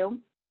if we do.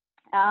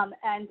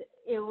 And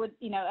it would,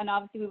 you know, and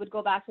obviously we would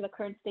go back to the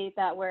current state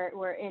that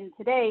we're in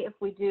today if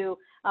we do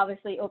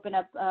obviously open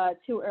up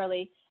too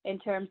early in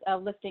terms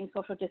of lifting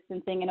social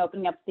distancing and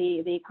opening up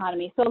the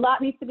economy. So a lot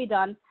needs to be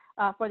done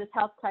for this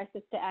health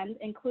crisis to end,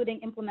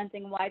 including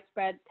implementing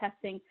widespread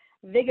testing,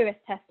 vigorous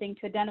testing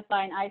to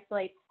identify and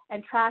isolate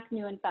and track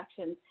new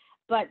infections.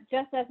 But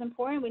just as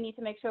important, we need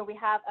to make sure we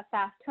have a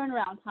fast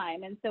turnaround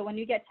time. And so when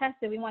you get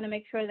tested, we want to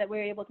make sure that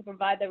we're able to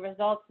provide the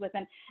results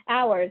within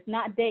hours,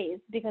 not days,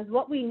 because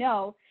what we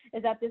know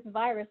is that this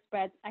virus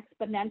spreads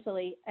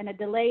exponentially, and a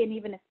delay in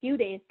even a few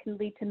days can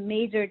lead to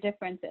major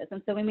differences.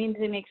 And so we need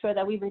to make sure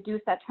that we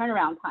reduce that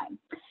turnaround time.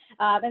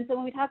 And so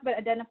when we talk about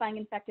identifying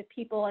infected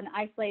people and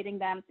isolating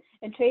them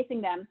and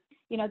tracing them,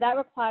 you know, that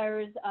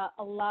requires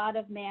a lot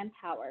of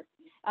manpower.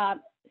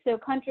 So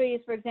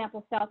countries, for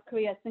example, South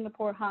Korea,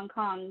 Singapore, Hong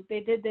Kong, they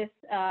did this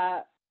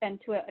and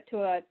to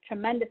a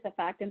tremendous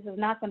effect. And this is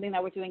not something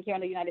that we're doing here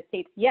in the United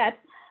States yet.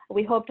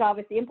 We hope to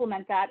obviously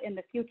implement that in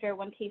the future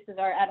when cases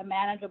are at a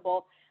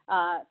manageable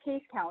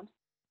case count.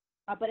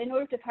 But in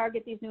order to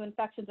target these new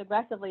infections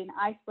aggressively and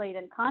isolate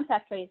and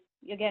contact trace,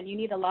 again, you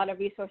need a lot of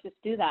resources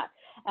to do that.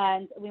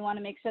 And we want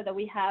to make sure that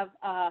we have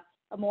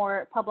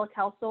more public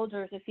health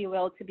soldiers, if you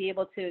will, to be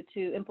able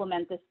to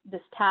implement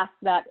this task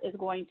that is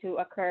going to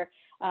occur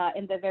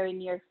in the very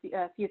near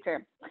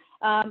future.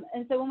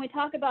 And so when we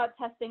talk about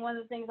testing, one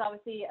of the things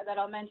obviously that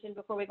I'll mention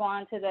before we go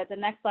on to the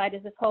next slide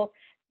is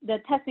the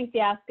testing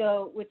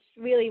fiasco, which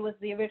really was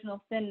the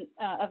original sin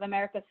of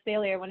America's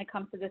failure when it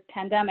comes to this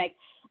pandemic,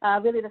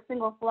 really the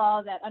single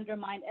flaw that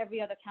undermined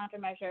every other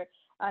countermeasure,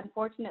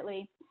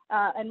 unfortunately.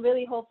 And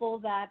really hopeful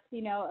that,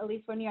 you know, at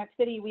least for New York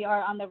City, we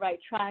are on the right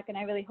track. And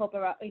I really hope,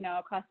 you know,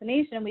 across the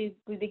nation, we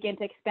begin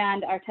to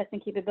expand our testing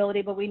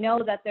capability. But we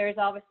know that there's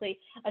obviously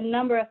a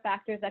number of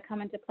factors that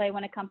come into play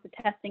when it comes to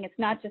testing. It's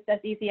not just as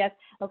easy as,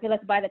 okay,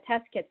 let's buy the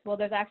test kits. Well,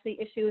 there's actually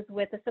issues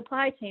with the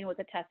supply chain with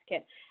the test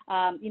kit,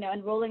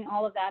 and rolling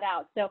all of that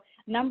out. So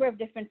a number of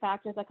different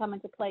factors that come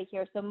into play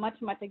here. So much,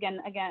 again,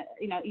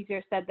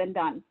 easier said than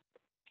done.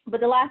 But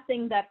the last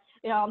thing that,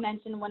 I'll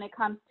mention when it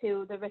comes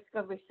to the risk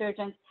of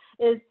resurgence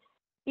is,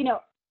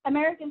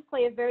 Americans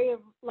play a very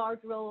large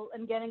role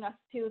in getting us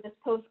to this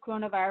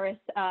post-coronavirus,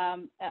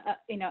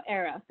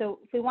 era. So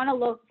if we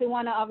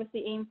want to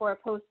obviously aim for a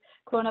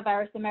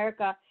post-coronavirus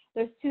America,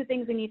 there's two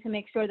things we need to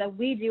make sure that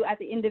we do at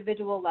the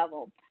individual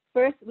level.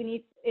 first,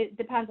 it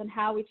depends on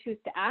how we choose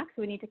to act.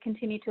 So we need to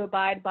continue to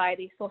abide by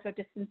the social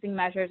distancing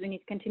measures. We need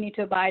to continue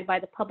to abide by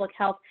the public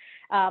health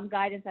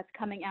guidance that's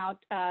coming out,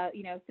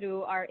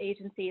 through our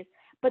agencies.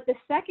 But the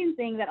second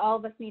thing that all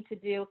of us need to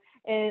do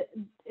is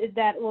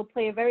that will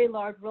play a very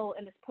large role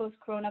in this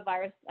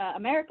post-coronavirus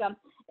America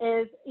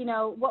is,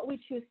 what we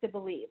choose to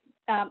believe.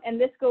 And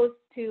this goes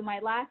to my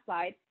last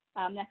slide.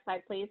 Next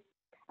slide, please.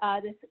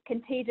 This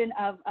contagion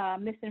of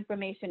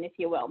misinformation, if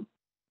you will.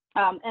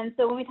 And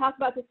so when we talk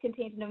about this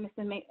contagion of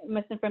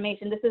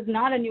misinformation, this is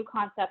not a new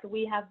concept.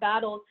 We have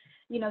battled,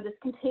 this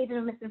contagion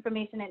of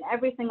misinformation in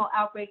every single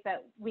outbreak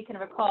that we can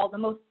recall. The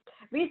most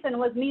recent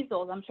was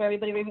measles. I'm sure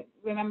everybody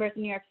remembers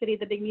in New York City,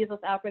 the big measles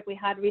outbreak we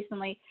had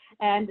recently,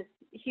 and this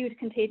huge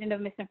contagion of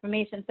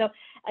misinformation. So,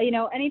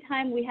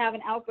 anytime we have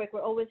an outbreak,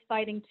 we're always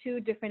fighting two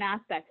different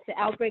aspects: the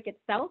outbreak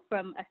itself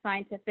from a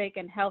scientific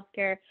and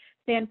healthcare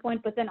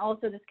standpoint, but then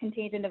also this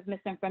contagion of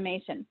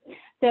misinformation.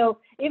 So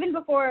even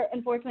before,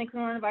 unfortunately,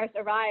 coronavirus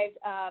arrived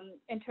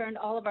and turned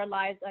all of our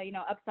lives,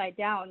 upside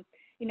down,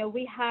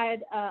 we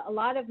had a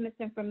lot of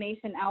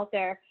misinformation out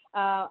there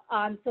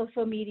on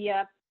social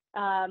media,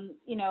 on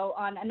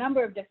a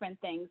number of different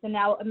things. And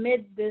now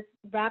amid this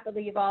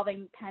rapidly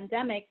evolving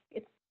pandemic,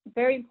 it's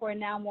very important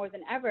now more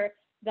than ever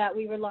that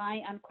we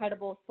rely on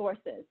credible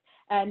sources,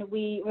 and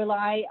we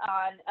rely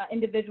on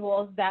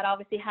individuals that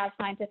obviously have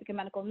scientific and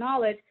medical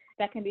knowledge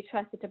that can be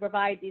trusted to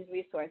provide these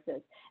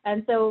resources.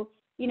 And so,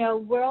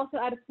 we're also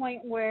at a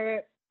point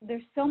where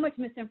there's so much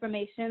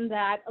misinformation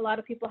that a lot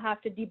of people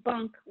have to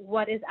debunk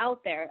what is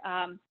out there.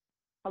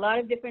 A lot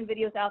of different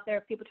videos out there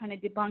of people trying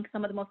to debunk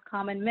some of the most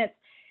common myths,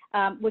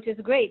 which is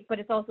great, but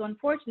it's also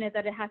unfortunate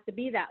that it has to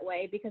be that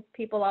way, because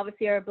people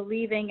obviously are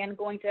believing and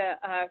going to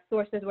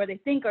sources where they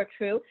think are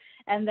true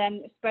and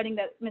then spreading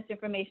that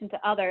misinformation to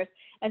others.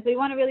 And so we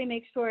want to really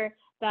make sure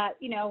that,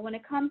 when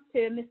it comes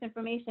to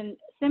misinformation,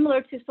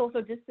 similar to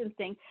social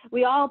distancing,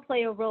 we all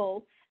play a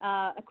role,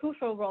 a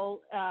crucial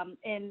role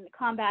in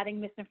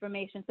combating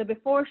misinformation. So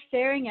before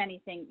sharing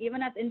anything,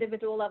 even at the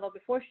individual level,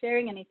 before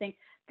sharing anything,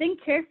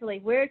 think carefully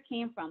where it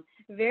came from,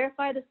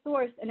 verify the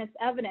source and its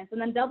evidence,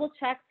 and then double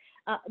check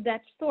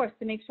that source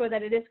to make sure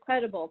that it is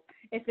credible.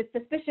 If it's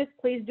suspicious,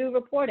 please do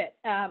report it.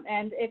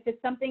 And if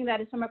it's something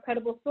that is from a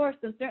credible source,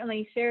 then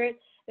certainly share it,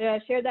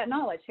 share that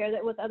knowledge, share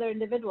that with other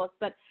individuals.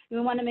 But we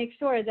want to make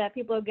sure that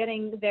people are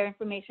getting their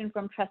information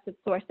from trusted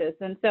sources.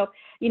 And so,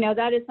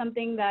 that is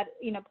something that,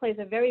 plays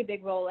a very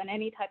big role in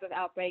any type of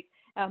outbreak,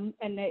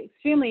 and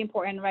extremely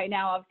important right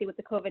now, obviously, with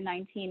the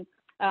COVID-19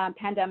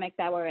 pandemic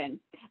that we're in.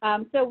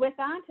 So with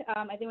that,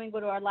 I think we can go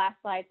to our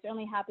last slide.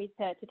 Certainly happy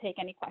to take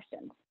any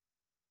questions.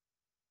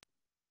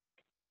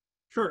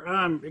 Sure.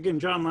 Again,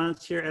 John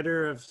Lentz here,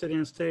 editor of City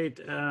and State.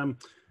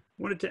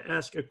 Wanted to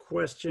ask a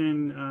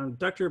question.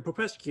 Dr.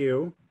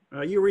 Popescu,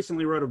 you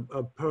recently wrote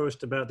a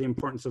post about the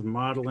importance of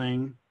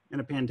modeling in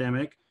a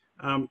pandemic.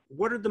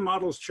 What are the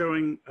models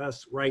showing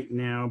us right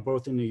now,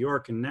 both in New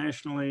York and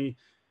nationally?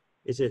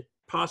 Is it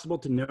possible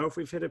to know if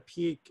we've hit a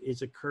peak? Is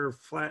the curve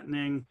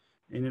flattening?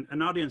 And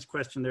an audience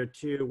question there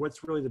too,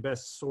 what's really the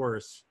best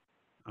source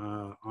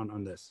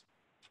on this?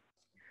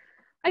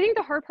 I think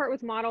the hard part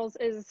with models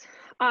is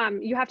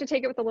you have to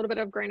take it with a little bit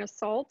of grain of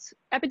salt.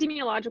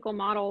 Epidemiological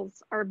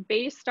models are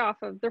based off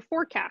of, they're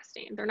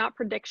forecasting, they're not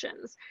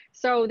predictions.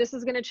 So this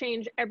is going to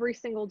change every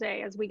single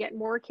day as we get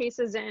more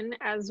cases in,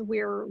 as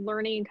we're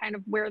learning kind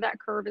of where that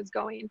curve is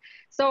going.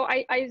 So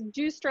I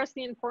do stress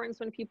the importance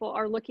when people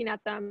are looking at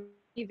them,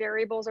 the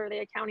variables are they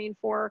accounting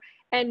for,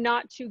 and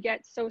not to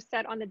get so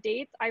set on the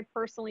dates. I've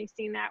personally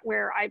seen that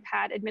where I've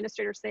had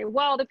administrators say,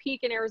 well, the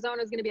peak in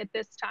Arizona is going to be at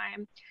this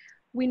time.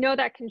 We know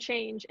that can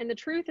change. And the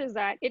truth is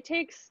that it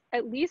takes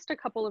at least a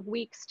couple of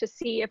weeks to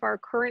see if our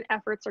current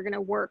efforts are going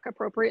to work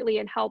appropriately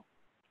and help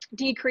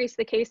decrease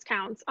the case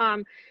counts,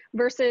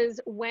 versus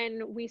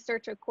when we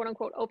start to quote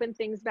unquote open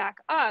things back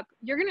up,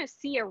 you're going to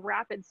see a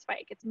rapid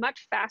spike. It's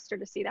much faster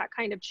to see that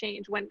kind of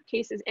change when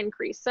cases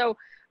increase. So,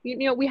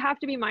 we have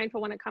to be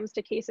mindful when it comes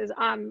to cases.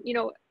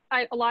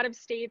 A lot of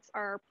states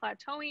are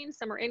plateauing,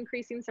 some are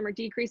increasing, some are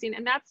decreasing.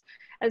 And that's,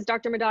 as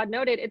Dr. Madad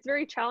noted, it's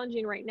very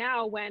challenging right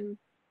now when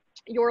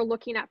you're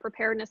looking at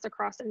preparedness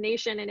across a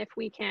nation, and if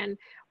we can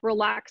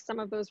relax some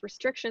of those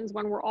restrictions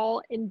when we're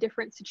all in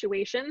different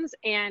situations,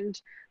 and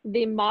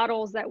the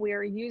models that we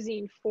are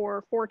using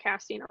for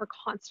forecasting are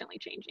constantly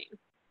changing.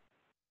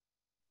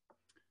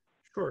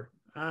 Sure.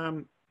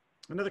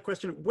 Another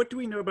question, what do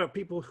we know about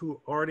people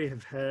who already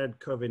have had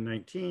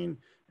COVID-19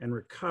 and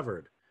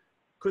recovered?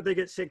 Could they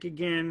get sick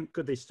again?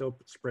 Could they still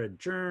spread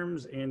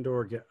germs and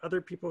or get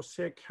other people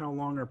sick? How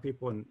long are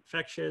people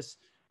infectious?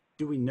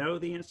 Do we know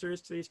the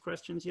answers to these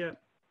questions yet?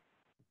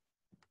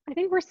 I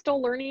think we're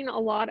still learning a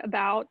lot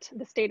about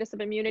the status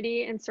of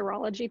immunity and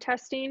serology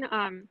testing.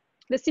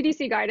 The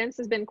CDC guidance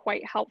has been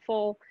quite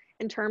helpful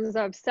in terms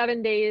of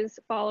 7 days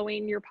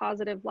following your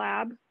positive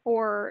lab,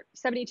 or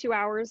 72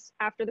 hours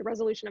after the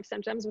resolution of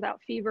symptoms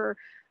without fever,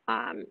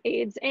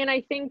 AIDS. And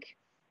I think,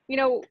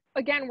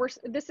 again,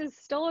 this is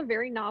still a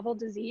very novel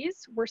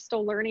disease. We're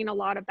still learning a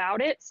lot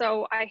about it.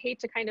 So I hate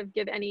to kind of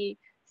give any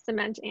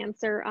cement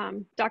answer.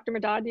 Dr.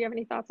 Madad, do you have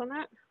any thoughts on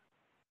that?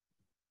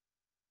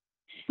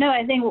 No,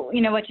 I think,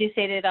 you know, what you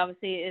stated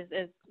obviously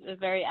is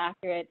very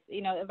accurate.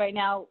 You know, right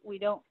now we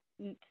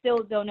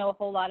still don't know a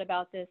whole lot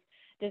about this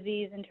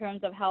disease in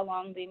terms of how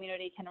long the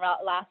immunity can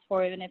last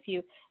for, even if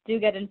you do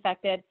get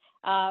infected.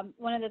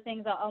 One of the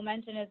things I'll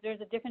mention is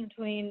there's a difference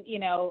between, you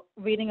know,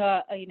 reading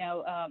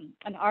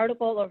an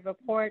article or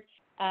report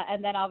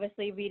and then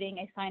obviously reading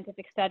a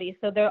scientific study.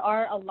 So there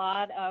are a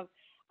lot of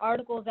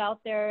articles out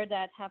there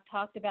that have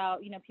talked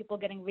about, you know, people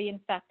getting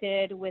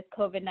reinfected with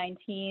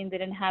COVID-19, they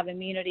didn't have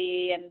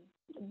immunity, and,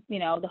 you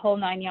know, the whole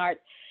 9 yards.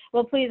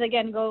 Well, please,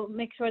 again, go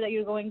make sure that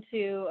you're going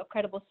to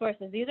credible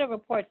sources. These are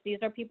reports. These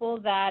are people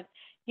that,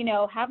 you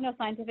know, have no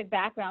scientific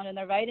background, and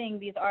they're writing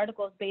these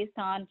articles based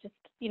on just,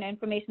 you know,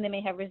 information they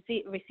may have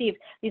received.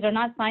 These are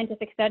not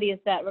scientific studies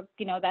that,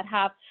 you know, that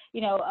have,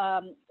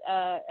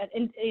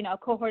 a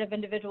cohort of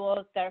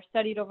individuals that are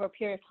studied over a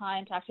period of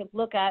time to actually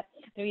look at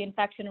the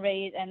reinfection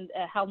rate and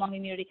how long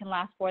immunity can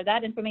last for.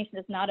 That information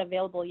is not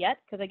available yet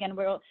because, again,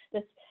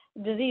 this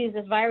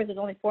virus is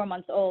only 4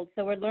 months old,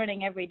 so we're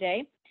learning every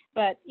day.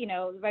 But, you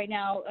know, right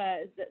now,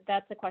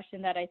 that's a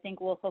question that I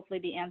think will hopefully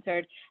be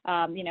answered,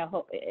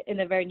 in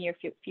the very near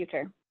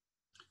future.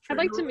 I'd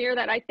like to mirror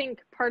that. I think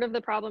part of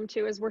the problem,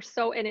 too, is we're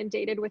so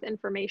inundated with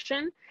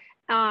information,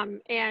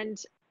 and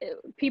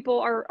people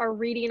are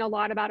reading a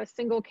lot about a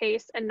single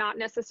case and not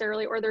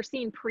necessarily, or they're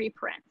seeing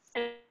preprints.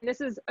 And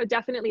this is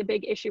definitely a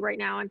big issue right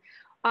now.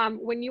 And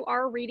when you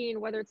are reading,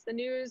 whether it's the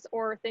news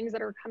or things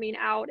that are coming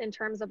out in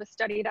terms of a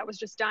study that was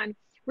just done,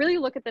 really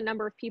look at the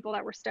number of people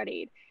that were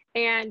studied.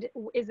 And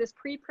is this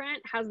preprint?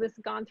 Has this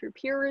gone through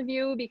peer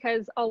review?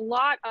 Because a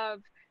lot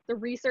of the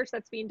research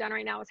that's being done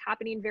right now is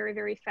happening very,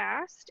 very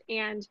fast.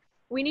 And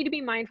we need to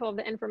be mindful of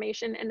the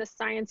information and the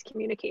science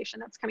communication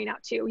that's coming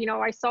out too. You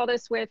know, I saw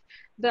this with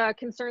the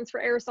concerns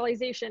for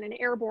aerosolization and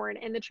airborne.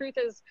 And the truth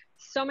is,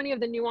 so many of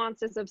the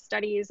nuances of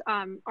studies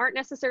aren't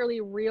necessarily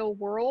real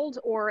world,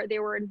 or they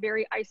were in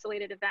very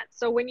isolated events.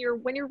 So when you're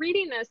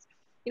reading this,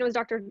 you know, as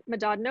Dr.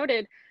 Madad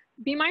noted,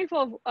 be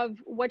mindful of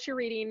what you're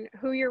reading,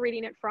 who you're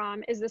reading it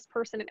from. Is this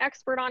person an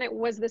expert on it?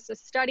 Was this a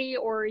study,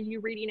 or are you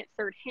reading it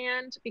third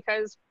hand?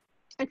 Because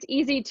it's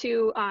easy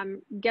to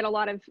get a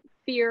lot of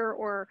fear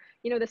or,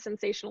 you know, the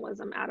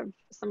sensationalism out of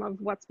some of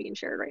what's being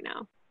shared right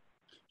now.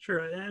 Sure.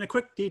 And a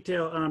quick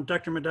detail,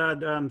 Dr.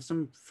 Madad,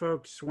 some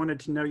folks wanted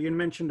to know, you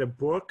mentioned a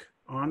book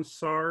on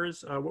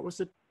SARS. What was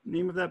the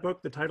name of that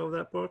book, the title of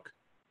that book?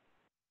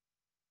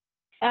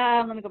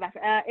 Let me go back.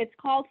 It's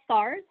called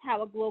SARS,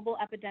 How a Global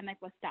Epidemic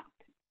Was Stopped.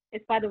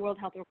 It's by the World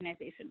Health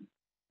Organization.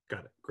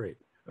 Got it. Great.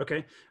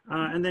 Okay.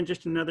 And then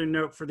just another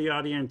note for the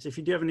audience, if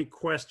you do have any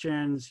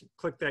questions,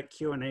 click that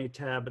Q&A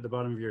tab at the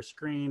bottom of your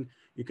screen.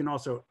 You can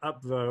also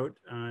upvote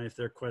if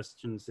there are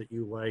questions that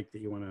you like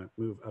that you want to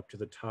move up to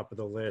the top of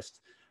the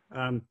list.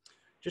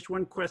 Just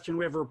one question.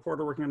 We have a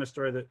reporter working on a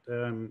story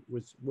that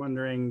was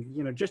wondering,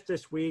 you know, just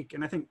this week,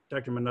 and I think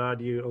Dr. Madad,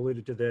 you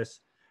alluded to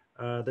this,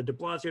 the de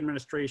Blasio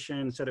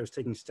administration said it was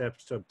taking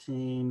steps to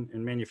obtain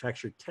and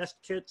manufacture test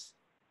kits.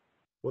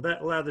 Will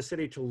that allow the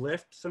city to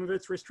lift some of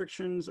its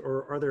restrictions,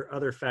 or are there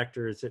other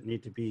factors that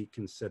need to be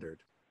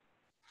considered?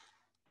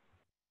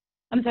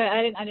 I'm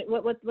sorry, I didn't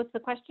what's the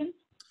question?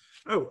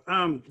 Oh,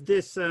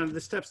 the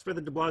steps for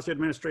the de Blasio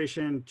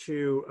administration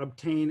to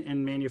obtain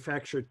and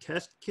manufacture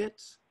test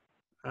kits.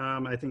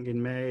 I think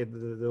in May,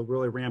 they'll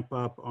really ramp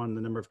up on the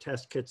number of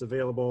test kits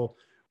available.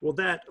 Will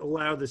that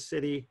allow the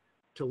city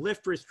to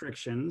lift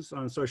restrictions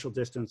on social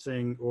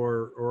distancing,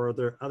 or are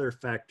there other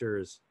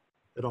factors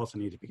that also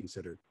need to be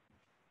considered?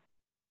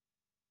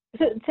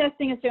 So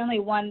testing is certainly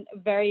one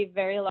very,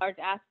 very large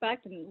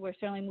aspect, and we're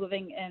certainly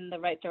moving in the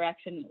right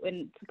direction.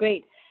 And it's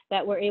great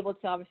that we're able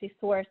to obviously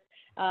source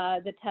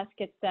the test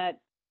kits that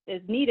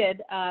is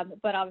needed,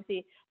 but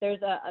obviously there's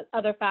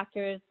other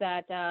factors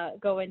that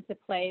go into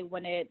play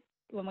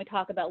when we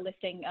talk about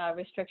lifting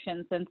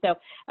restrictions. And so,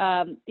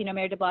 you know,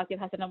 Mayor de Blasio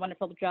has done a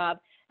wonderful job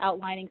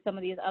outlining some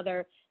of these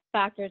other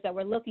factors that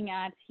we're looking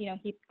at. You know,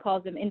 he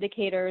calls them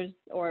indicators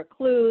or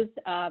clues,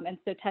 and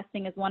so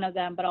testing is one of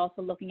them, but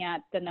also looking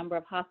at the number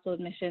of hospital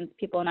admissions,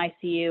 people in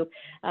ICU,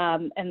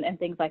 and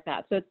things like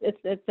that. So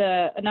it's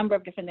a number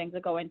of different things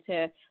that go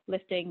into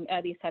lifting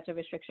these types of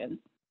restrictions.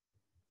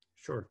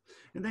 Sure.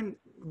 And then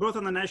both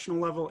on the national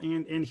level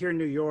and here in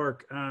New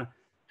York,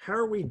 how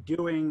are we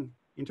doing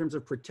in terms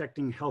of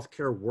protecting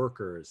healthcare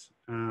workers?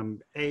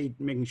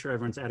 Making sure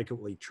everyone's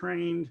adequately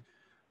trained,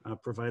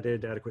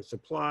 provided adequate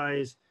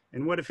supplies,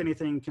 and what, if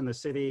anything, can the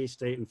city,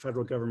 state, and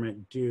federal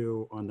government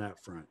do on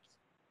that front?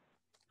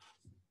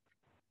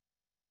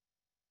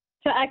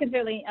 So I can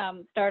certainly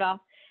start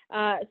off.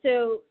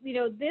 So, you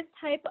know, this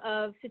type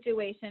of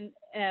situation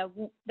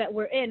that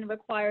we're in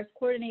requires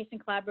coordination,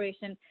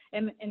 collaboration,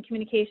 and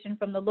communication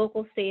from the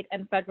local, state,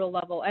 and federal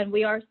level. And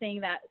we are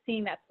seeing that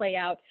play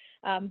out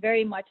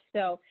very much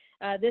so.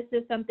 This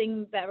is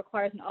something that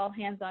requires an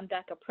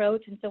all-hands-on-deck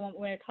approach. And so when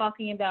we're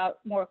talking about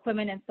more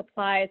equipment and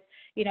supplies,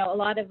 you know, a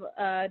lot of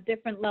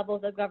different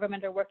levels of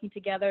government are working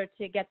together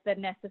to get the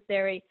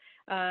necessary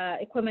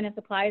equipment and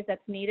supplies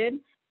that's needed.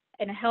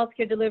 in a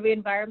healthcare delivery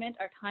environment,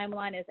 our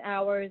timeline is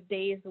hours,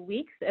 days,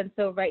 weeks. And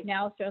so right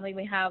now, certainly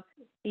we have,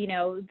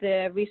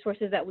 the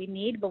resources that we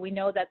need, but we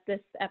know that this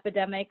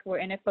epidemic, we're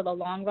in it for the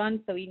long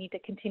run. So we need to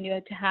continue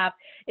to have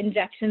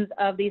injections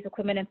of these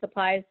equipment and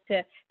supplies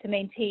to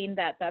maintain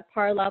that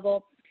par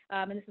level.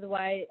 And this is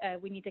why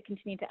we need to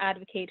continue to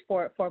advocate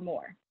for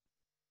more.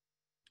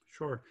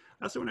 Sure.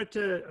 I also wanted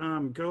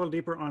to go a little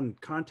deeper on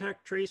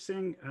contact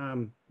tracing.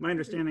 My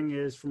understanding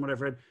is, from what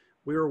I've read,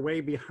 we were way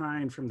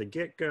behind from the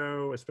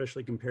get-go,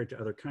 especially compared to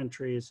other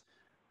countries.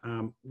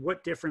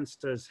 What difference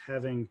does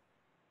having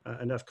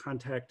enough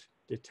contact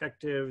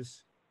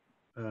detectives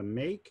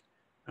make?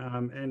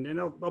 And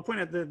I'll point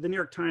out the New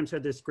York Times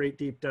had this great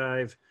deep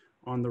dive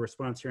on the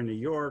response here in New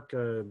York.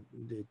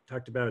 They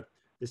talked about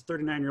this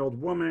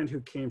 39-year-old woman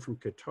who came from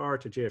Qatar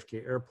to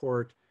JFK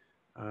Airport.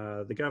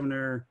 The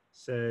governor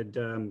said,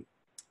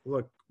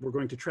 look, we're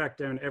going to track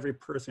down every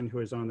person who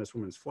is on this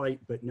woman's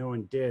flight, but no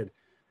one did.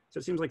 So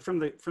it seems like from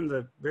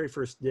the very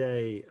first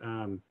day,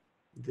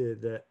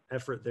 the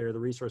effort there, the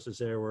resources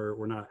there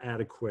were not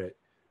adequate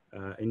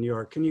in New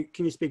York. Can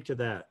you speak to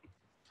that?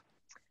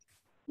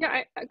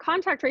 Yeah,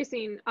 contact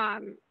tracing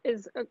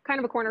is kind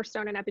of a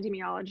cornerstone in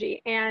epidemiology.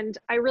 And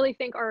I really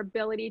think our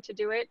ability to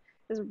do it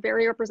is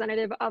very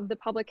representative of the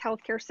public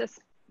health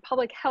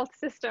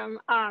system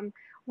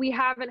we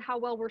have and how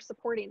well we're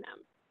supporting them.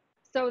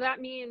 So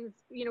that means,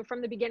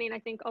 from the beginning, I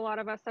think a lot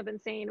of us have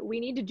been saying we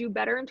need to do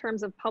better in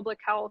terms of public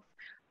health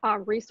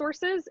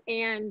resources.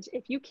 And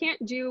if you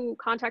can't do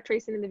contact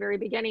tracing in the very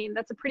beginning,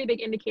 that's a pretty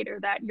big indicator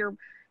that your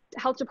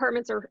health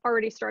departments are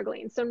already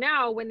struggling. So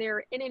now when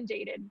they're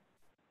inundated,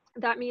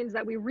 that means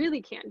that we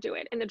really can't do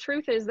it. And the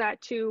truth is that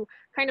to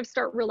kind of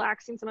start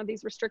relaxing some of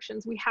these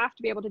restrictions, we have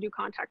to be able to do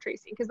contact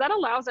tracing, because that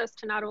allows us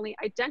to not only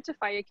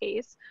identify a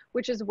case,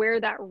 which is where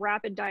that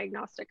rapid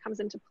diagnostic comes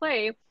into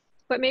play,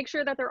 but make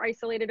sure that they're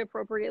isolated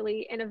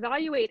appropriately and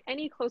evaluate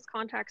any close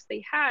contacts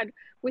they had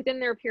within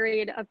their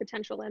period of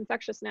potential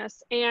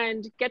infectiousness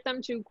and get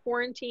them to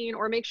quarantine,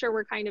 or make sure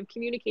we're kind of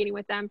communicating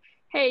with them,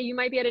 hey, you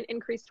might be at an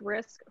increased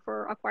risk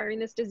for acquiring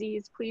this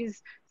disease,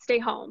 please stay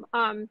home.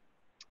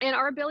 And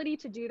our ability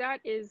to do that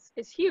is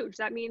huge.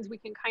 That means we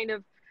can kind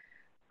of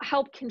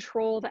help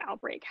control the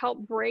outbreak,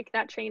 help break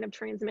that chain of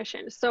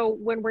transmission. So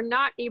when we're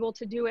not able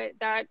to do it,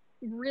 that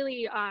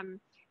really,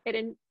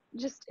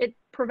 it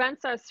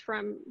prevents us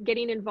from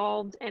getting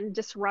involved and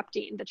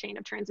disrupting the chain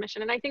of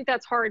transmission. And I think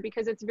that's hard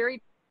because it's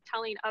very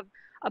telling of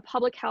a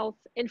public health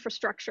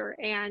infrastructure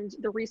and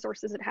the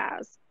resources it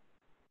has.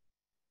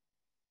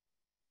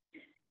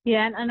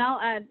 Yeah, and I'll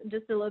add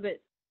just a little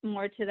bit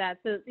more to that.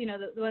 So,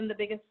 one of the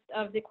biggest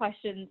of the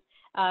questions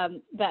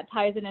that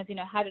ties in is,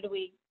 how did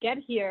we get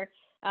here?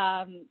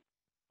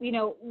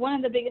 One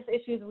of the biggest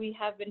issues we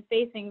have been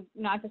facing,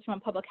 not just from a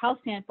public health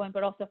standpoint,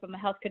 but also from a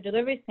healthcare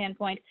delivery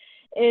standpoint,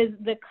 is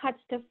the cuts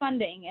to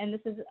funding. And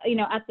this is,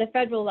 at the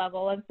federal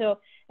level. And so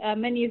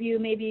many of you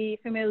may be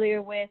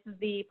familiar with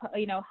the,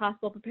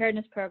 hospital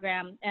preparedness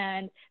program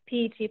and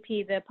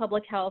PHEP, the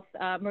public health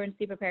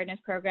emergency preparedness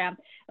program,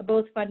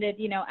 both funded,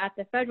 at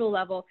the federal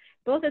level.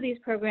 Both of these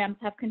programs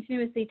have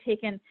continuously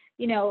taken,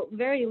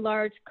 very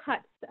large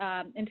cuts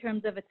in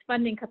terms of its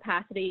funding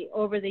capacity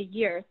over the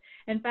years.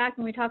 In fact,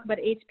 when we talk about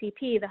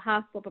HPP, the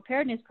hospital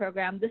preparedness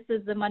program, this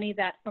is the money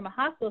that, from a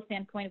hospital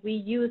standpoint, we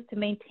use to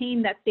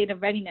maintain that state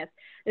of readiness.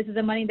 This is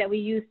the money that we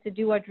use to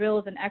do our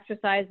drills and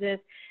exercises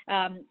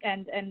and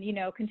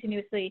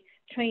continuously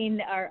train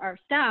our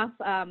staff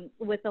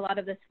with a lot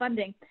of this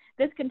funding.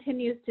 This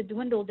continues to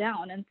dwindle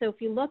down. And so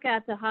if you look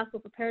at the hospital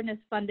preparedness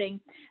funding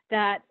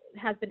that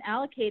has been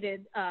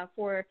allocated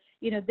for,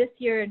 this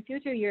year and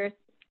future years,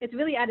 it's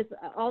really at its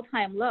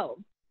all-time low.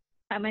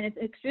 I mean, it's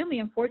extremely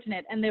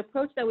unfortunate. And the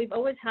approach that we've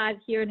always had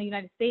here in the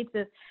United States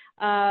is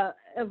a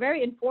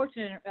very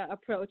unfortunate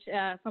approach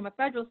from a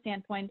federal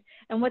standpoint.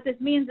 And what this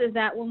means is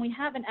that when we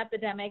have an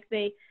epidemic,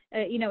 they,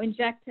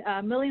 inject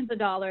millions of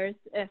dollars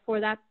for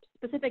that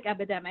specific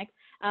epidemic.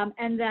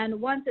 And then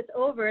once it's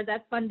over,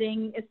 that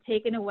funding is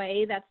taken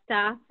away, that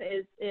staff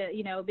is,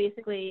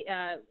 basically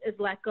is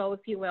let go,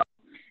 if you will,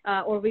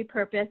 or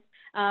repurposed.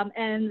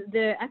 And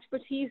the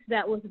expertise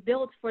that was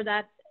built for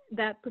that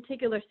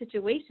particular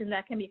situation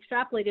that can be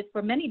extrapolated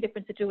for many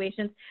different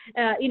situations,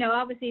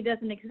 obviously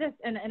doesn't exist.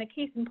 And a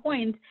case in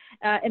point,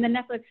 in the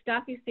Netflix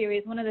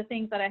docuseries, one of the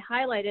things that I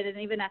highlighted, and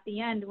even at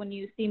the end when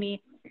you see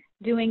me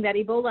doing that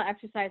Ebola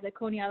exercise at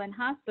Coney Island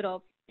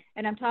Hospital,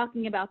 and I'm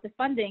talking about the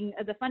funding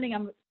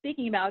I'm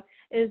speaking about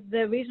is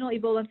the Regional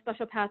Ebola and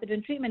Special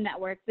Pathogen Treatment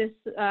Network. This,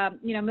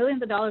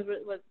 millions of dollars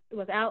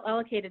was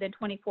allocated in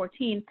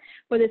 2014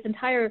 for this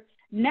entire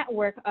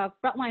network of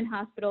frontline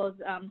hospitals.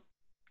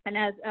 And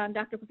as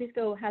Dr.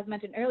 Popescu has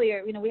mentioned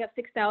earlier, we have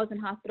 6,000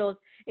 hospitals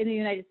in the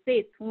United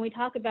States. When we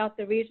talk about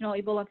the Regional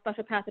Ebola and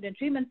Special Pathogen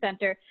Treatment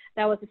Center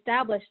that was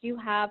established, you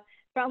have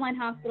frontline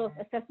hospitals,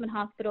 assessment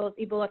hospitals,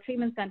 Ebola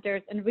treatment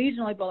centers, and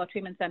regional Ebola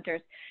treatment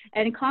centers.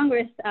 And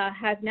Congress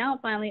has now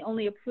finally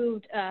only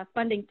approved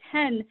funding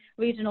 10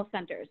 regional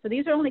centers. So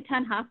these are only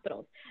 10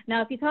 hospitals.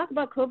 Now, if you talk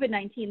about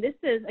COVID-19, this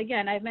is,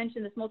 again, I've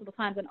mentioned this multiple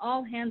times, an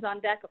all hands on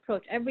deck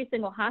approach. Every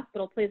single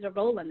hospital plays a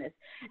role in this.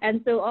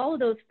 And so all of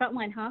those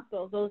frontline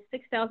hospitals, those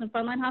 6,000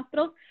 frontline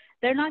hospitals,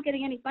 they're not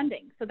getting any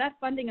funding. So that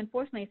funding,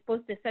 unfortunately, is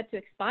supposed to set to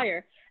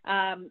expire,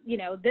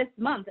 this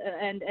month.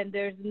 And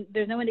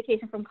there's no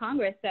indication from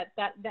Congress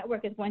that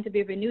work is going to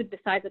be renewed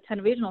besides the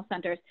 10 regional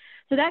centers.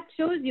 So that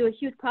shows you a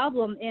huge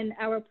problem in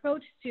our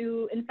approach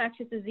to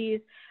infectious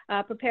disease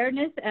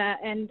preparedness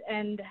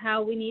and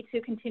how we need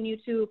to continue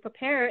to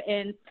prepare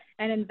and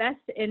invest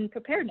in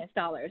preparedness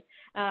dollars.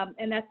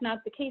 And that's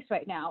not the case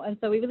right now. And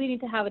so we really need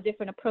to have a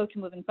different approach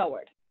moving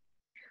forward.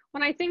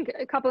 When I think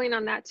coupling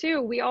on that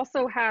too, we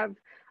also have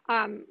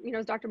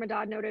as Dr.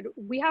 Madad noted,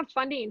 we have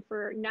funding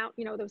for now,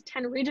 those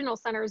 10 regional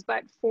centers,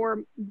 but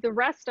for the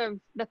rest of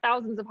the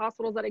thousands of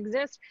hospitals that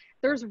exist,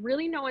 there's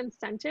really no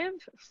incentive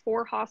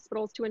for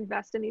hospitals to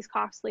invest in these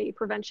costly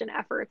prevention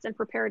efforts and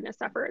preparedness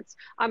efforts.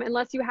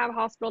 Unless you have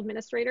hospital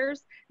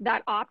administrators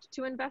that opt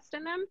to invest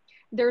in them,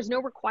 there's no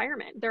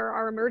requirement. There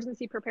are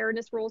emergency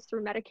preparedness rules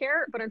through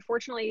Medicare, but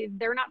unfortunately,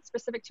 they're not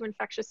specific to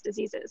infectious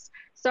diseases.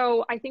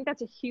 So I think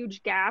that's a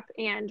huge gap.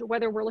 And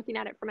whether we're looking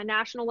at it from a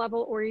national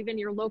level or even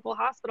your local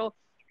hospital,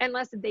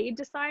 unless they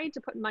decide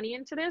to put money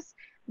into this,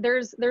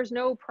 there's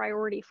no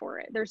priority for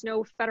it. There's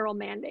no federal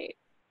mandate.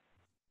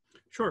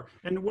 Sure.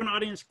 And one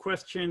audience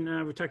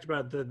question, we talked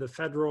about the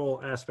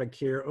federal aspect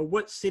here.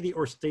 What city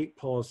or state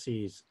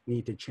policies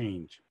need to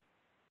change?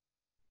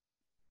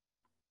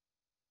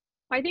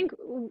 I think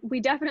we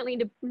definitely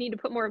need to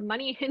put more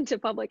money into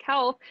public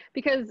health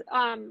because,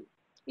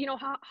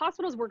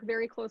 hospitals work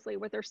very closely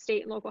with their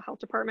state and local health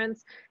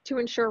departments to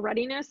ensure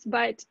readiness.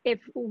 But if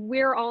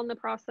we're all in the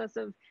process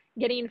of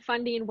getting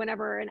funding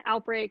whenever an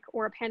outbreak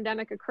or a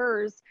pandemic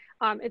occurs,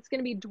 it's going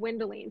to be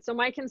dwindling. So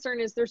my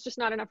concern is there's just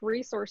not enough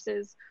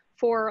resources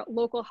for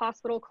local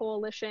hospital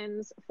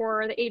coalitions,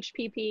 for the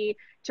HPP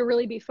to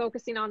really be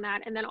focusing on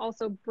that, and then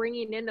also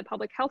bringing in the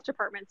public health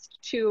departments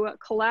to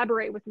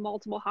collaborate with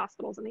multiple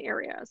hospitals in the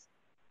areas.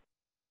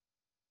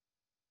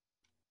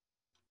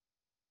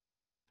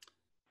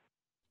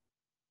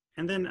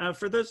 And then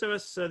for those of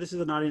us, this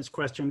is an audience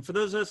question, for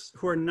those of us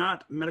who are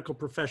not medical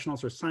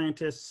professionals or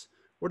scientists,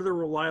 what are the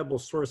reliable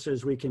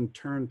sources we can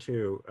turn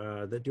to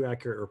that do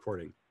accurate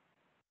reporting?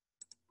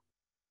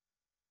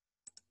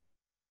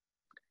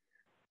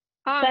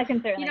 I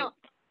can certainly.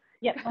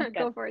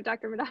 Go for it,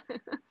 Dr. Madad.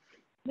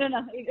 No,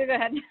 you go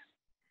ahead.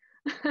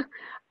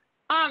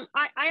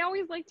 I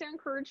always like to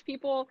encourage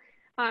people,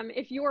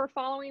 if you are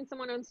following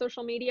someone on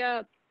social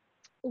media,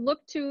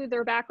 look to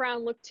their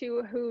background, look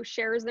to who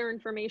shares their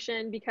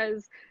information,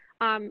 because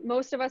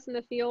most of us in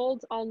the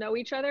field all know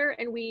each other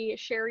and we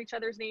share each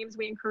other's names,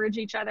 we encourage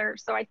each other.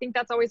 So I think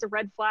that's always a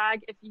red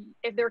flag.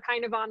 If they're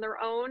kind of on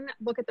their own,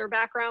 look at their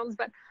backgrounds.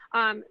 But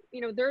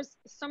there's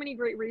so many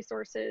great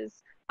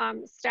resources.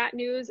 Stat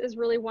News is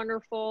really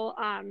wonderful.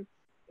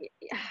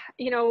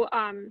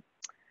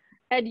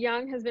 Ed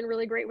Young has been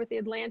really great with The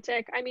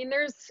Atlantic. I mean,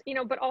 there's,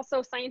 but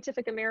also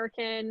Scientific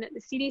American, the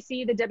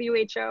CDC, the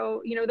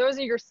WHO, those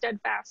are your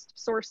steadfast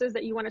sources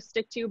that you want to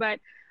stick to. But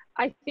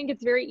I think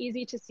it's very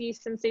easy to see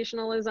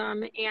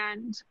sensationalism.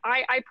 And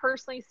I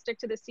personally stick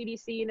to the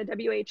CDC and the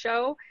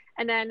WHO.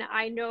 And then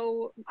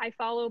I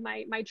follow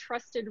my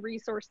trusted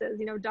resources,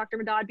 Dr.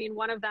 Madad being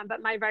one of them,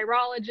 but my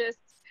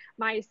virologists,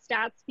 my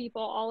stats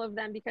people, all of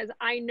them, because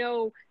I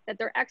know that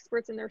they're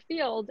experts in their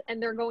field and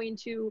they're going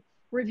to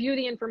review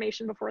the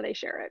information before they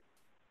share it.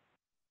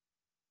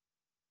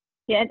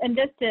 Yeah, and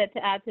just to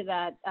add to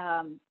that,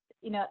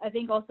 I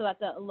think also at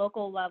the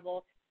local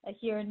level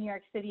here in New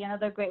York City,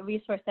 another great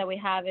resource that we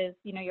have is,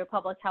 your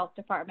public health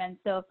department.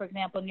 So, for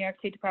example, New York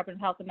City Department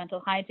of Health and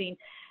Mental Hygiene,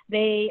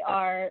 they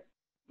are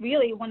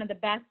really one of the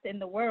best in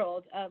the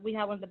world. We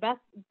have one of the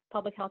best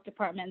public health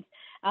departments,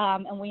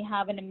 and we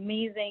have an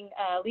amazing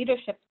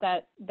leadership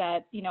that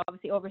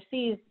obviously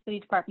oversees the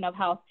Department of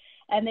Health.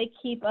 And they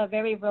keep a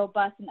very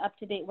robust and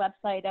up-to-date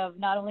website of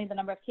not only the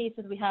number of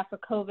cases we have for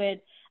COVID,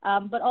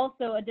 but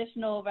also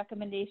additional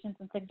recommendations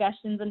and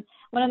suggestions. And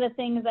one of the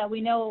things that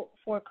we know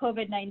for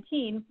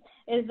COVID-19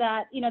 is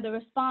that, the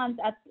response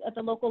at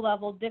the local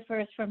level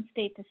differs from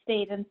state to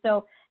state. And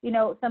so,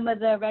 some of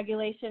the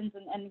regulations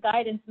and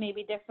guidance may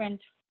be different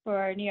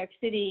for New York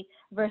City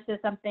versus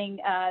something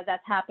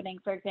that's happening,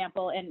 for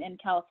example, in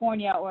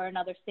California or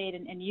another state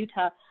in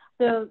Utah.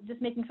 So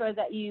just making sure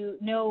that you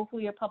know who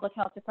your public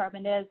health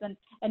department is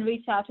and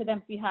reach out to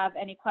them if you have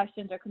any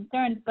questions or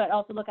concerns, but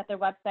also look at their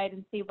website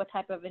and see what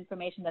type of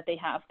information that they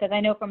have. Because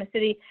I know from a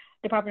city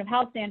Department of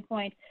Health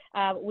standpoint,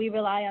 we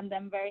rely on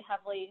them very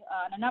heavily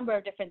on a number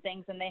of different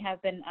things, and they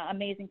have been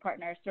amazing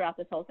partners throughout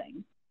this whole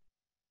thing.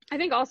 I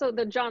think also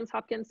the Johns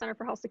Hopkins Center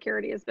for Health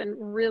Security has been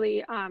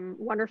really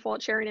wonderful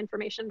at sharing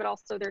information, but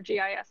also their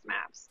GIS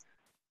maps.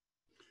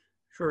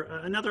 Sure.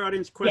 Another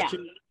audience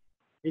question. Yeah.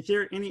 Is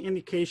there any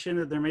indication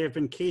that there may have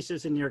been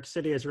cases in New York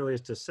City as early as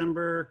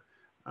December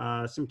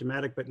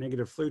symptomatic but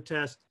negative flu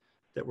test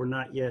that were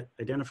not yet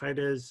identified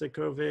as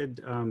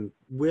COVID.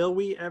 Will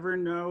we ever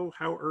know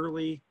how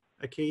early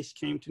a case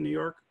came to New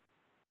York?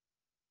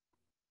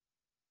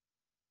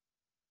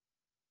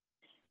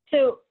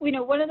 So,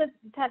 one of the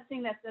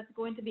testing that's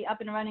going to be up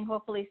and running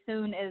hopefully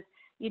soon is,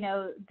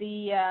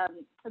 the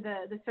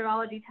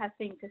serology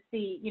testing to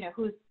see,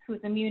 who's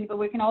immune, but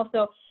we can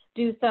also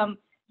do some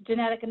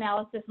genetic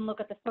analysis and look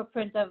at the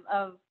footprint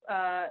of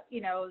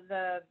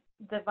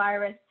the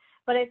virus.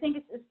 But I think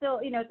it's still,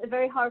 it's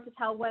very hard to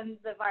tell when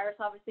the virus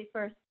obviously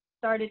first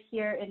started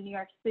here in New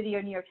York City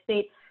or New York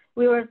State.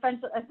 We were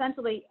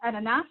essentially, at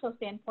a national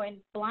standpoint,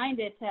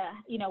 blinded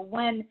to,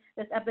 when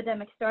this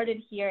epidemic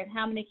started here and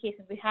how many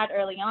cases we had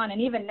early on,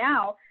 and even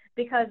now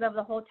because of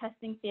the whole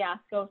testing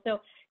fiasco. So,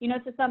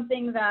 it's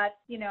something that,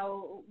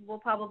 we'll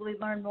probably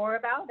learn more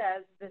about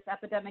as this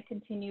epidemic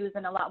continues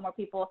and a lot more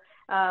people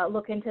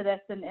look into this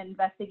and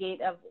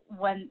investigate of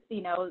when,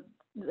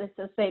 let's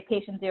just say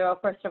patient 0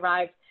 first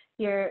arrived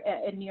here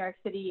in New York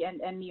City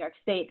and New York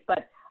State.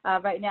 But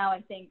right now,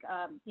 I think,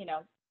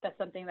 that's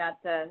something that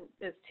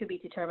is to be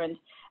determined.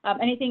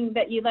 Anything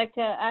that you'd like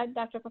to add,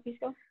 Dr.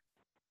 Popescu?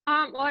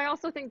 Well, I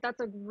also think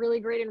that's a really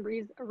great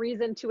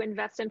reason to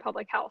invest in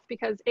public health,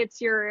 because it's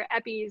your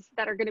EPIs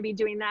that are going to be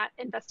doing that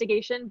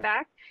investigation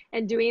back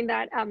and doing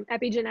that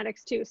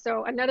epigenetics too.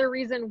 So another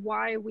reason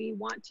why we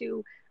want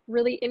to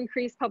really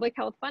increase public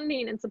health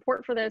funding and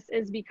support for this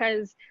is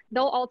because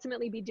they'll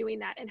ultimately be doing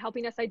that and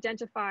helping us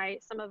identify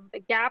some of the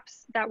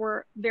gaps that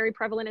were very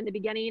prevalent in the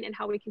beginning and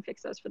how we can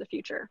fix those for the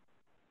future.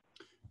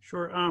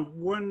 Sure.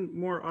 One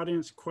more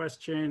audience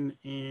question,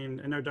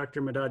 and I know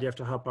Dr. Madad, you have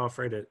to hop off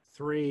right at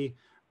 3,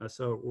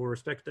 so we'll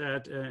respect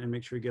that and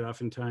make sure we get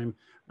off in time.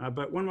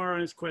 But one more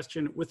audience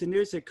question. With the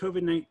news that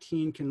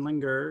COVID-19 can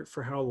linger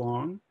for how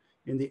long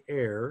in the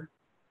air,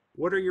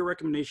 what are your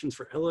recommendations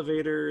for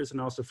elevators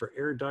and also for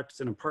air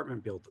ducts in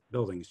apartment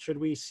buildings? Should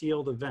we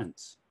seal the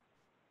vents?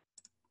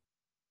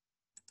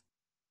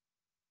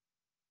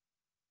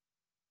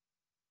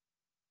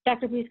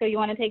 Dr. Popescu, you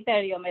want to take that,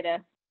 or do you want me to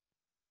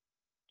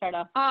start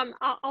off?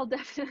 I'll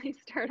definitely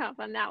start off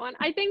on that one.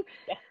 I think,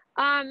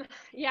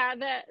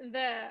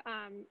 the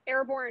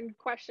airborne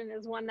question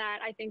is one that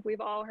I think we've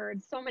all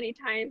heard so many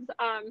times.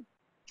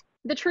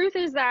 The truth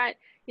is that,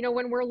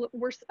 when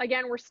we're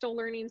still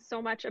learning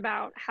so much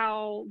about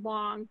how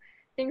long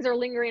things are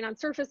lingering on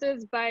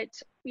surfaces, but,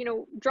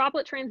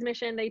 droplet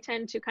transmission, they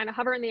tend to kind of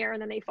hover in the air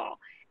and then they fall.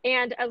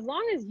 And as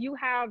long as you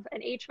have an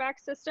HVAC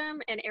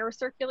system and air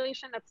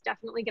circulation, that's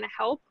definitely going to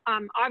help.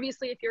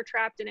 Obviously, if you're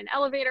trapped in an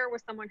elevator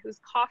with someone who's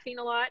coughing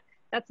a lot,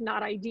 that's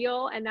not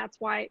ideal. And that's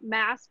why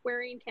mask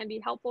wearing can be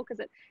helpful,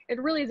 because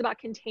it really is about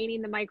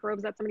containing the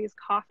microbes that somebody is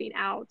coughing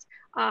out.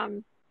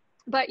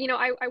 But,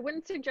 I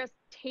wouldn't suggest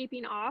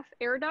taping off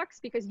air ducts,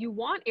 because you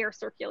want air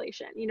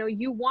circulation.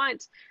 You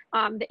want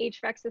the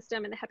HVAC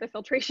system and the HEPA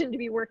filtration to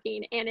be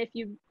working. And if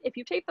you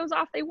tape those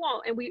off, they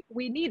won't. And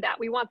we need that.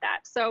 We want that.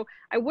 So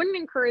I wouldn't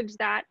encourage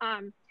that.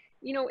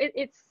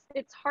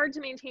 It's hard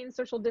to maintain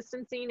social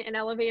distancing in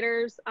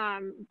elevators.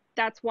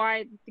 That's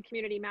why the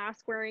community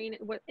mask wearing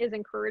is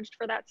encouraged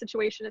for that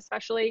situation,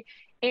 especially.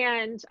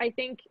 And I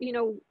think,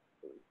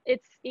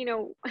 it's,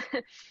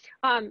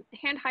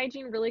 hand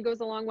hygiene really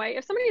goes a long way.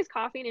 If somebody is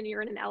coughing and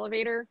you're in an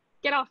elevator,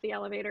 get off the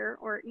elevator,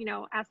 or,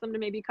 ask them to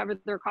maybe cover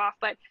their cough,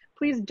 but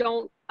please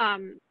don't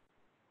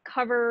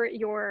cover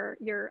your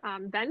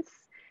vents.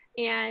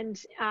 And,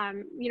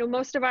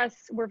 most of us,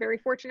 we're very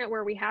fortunate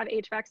where we have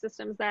HVAC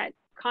systems that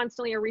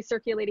constantly are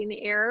recirculating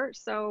the air.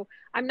 So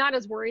I'm not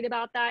as worried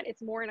about that.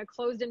 It's more in a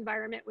closed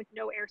environment with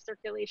no air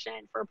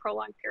circulation for a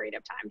prolonged period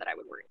of time that I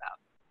would worry about.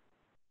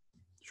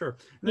 Sure.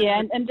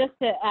 Yeah, and just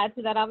to add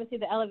to that, obviously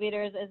the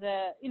elevators is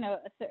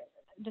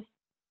just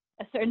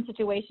a certain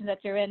situation that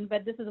you're in,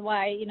 but this is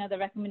why, the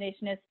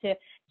recommendation is to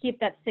keep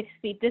that 6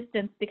 feet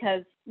distance,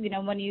 because,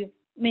 when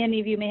many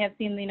of you may have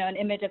seen, an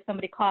image of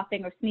somebody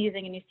coughing or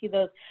sneezing, and you see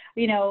those,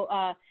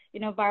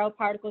 viral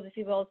particles, if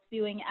you will,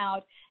 spewing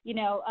out, these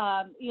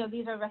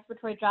are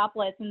respiratory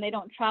droplets, and they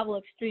don't travel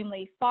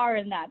extremely far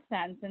in that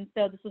sense. And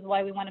so this is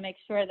why we want to make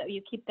sure that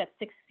you keep that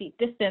 6 feet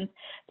distance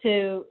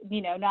to,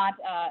 not,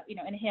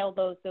 inhale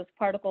those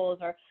particles,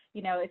 or,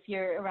 if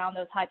you're around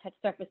those high touch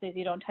surfaces,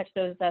 you don't touch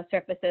those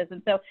surfaces.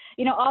 And so,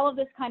 all of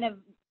this kind of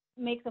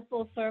makes a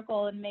full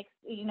circle and makes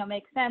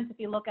sense if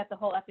you look at the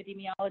whole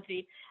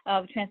epidemiology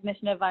of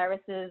transmission of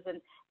viruses.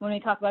 And when we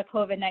talk about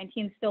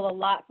COVID-19, still a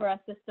lot for us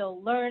to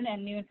still learn,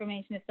 and new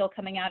information is still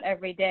coming out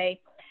every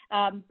day.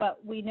 But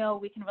we know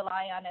we can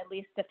rely on at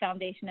least the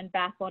foundation and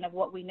backbone of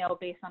what we know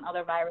based on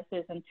other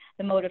viruses and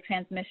the mode of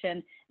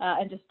transmission,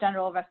 and just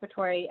general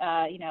respiratory,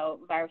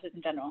 viruses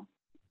in general.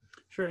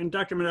 Sure. And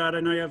Dr. Madad, I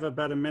know you have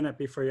about a minute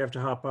before you have to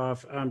hop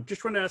off.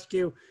 Just want to ask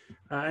you,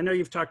 I know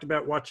you've talked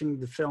about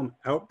watching the film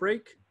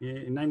Outbreak,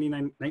 in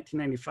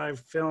 1995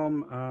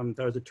 film.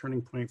 That was a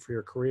turning point for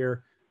your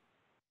career.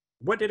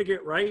 What did it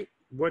get right?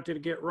 What did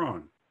it get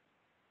wrong?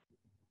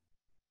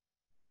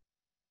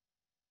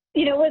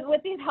 You know,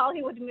 with these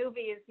Hollywood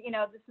movies, you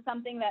know, this is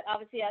something that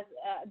obviously as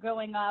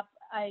growing up,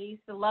 I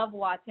used to love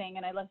watching,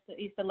 and I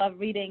used to love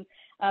reading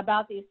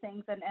about these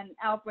things. And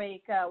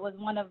Outbreak was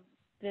one of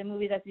the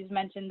movies, as you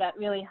mentioned, that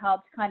really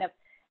helped kind of,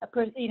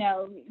 you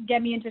know,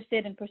 get me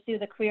interested and pursue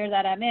the career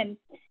that I'm in.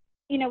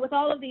 You know, with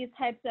all of these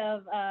types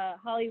of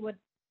Hollywood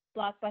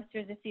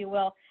blockbusters, if you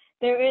will,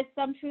 there is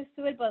some truth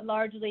to it, but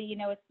largely, you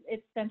know,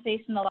 it's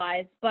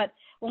sensationalized. But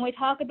when we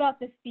talk about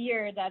the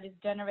fear that is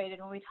generated,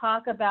 when we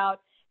talk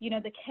about, you know,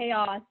 the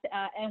chaos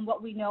and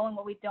what we know and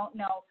what we don't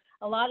know,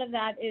 a lot of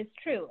that is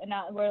true. And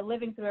we're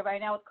living through it right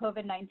now with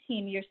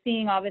COVID-19. You're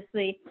seeing,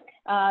 obviously,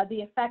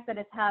 the effect that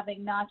it's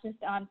having, not just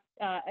on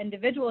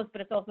individuals,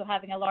 but it's also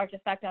having a large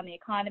effect on the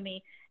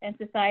economy and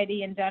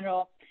society in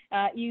general.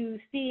 You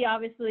see,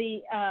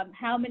 obviously,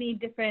 how many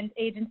different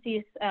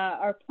agencies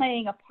are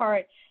playing a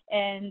part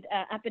in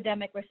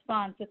epidemic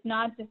response. It's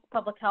not just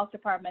public health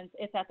departments.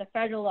 It's at the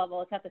federal level.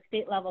 It's at the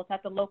state level. It's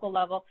at the local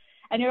level.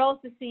 And you're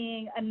also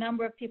seeing a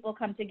number of people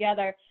come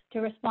together to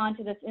respond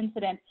to this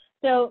incident.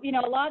 So, you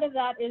know, a lot of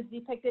that is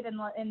depicted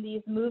in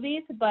these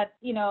movies, but,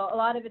 you know, a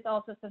lot of it's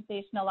also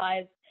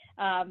sensationalized.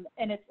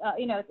 And it's,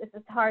 you know,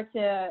 it's hard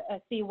to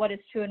see what is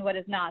true and what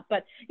is not.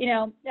 But, you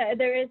know,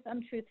 there is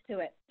some truth to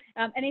it.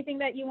 Anything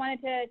that you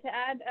wanted to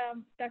add,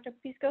 Dr.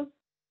 Popescu?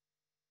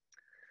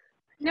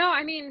 No,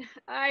 I mean,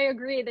 I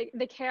agree.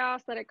 The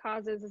chaos that it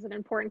causes is an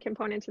important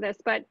component to this.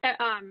 But,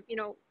 you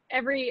know,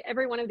 every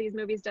one of these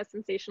movies does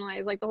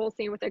sensationalize, like the whole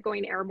scene with it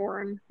going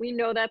airborne. We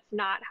know that's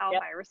not how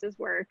viruses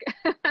work.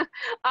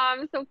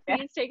 So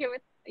please take it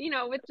with, you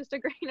know, with just a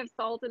grain of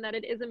salt, and that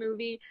it is a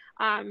movie.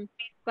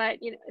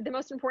 But, you know, the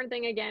most important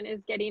thing, again, is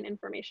getting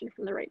information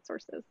from the right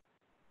sources.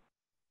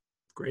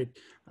 Great.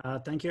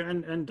 Thank you.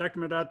 And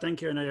Dr. Madad,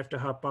 thank you. And I have to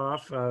hop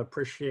off.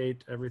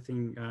 Appreciate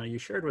everything you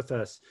shared with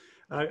us.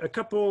 A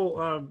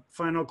couple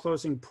final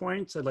closing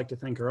points. I'd like to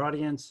thank our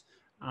audience.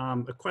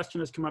 A question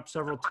has come up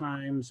several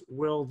times.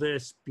 Will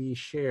this be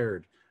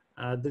shared?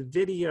 The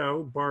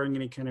video, barring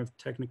any kind of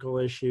technical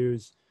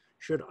issues,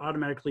 should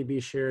automatically be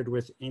shared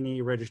with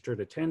any registered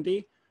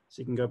attendee.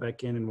 So you can go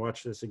back in and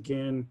watch this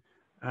again.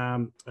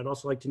 I'd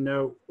also like to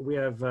note we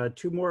have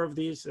 2 more of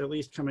these at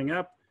least coming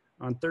up.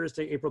 On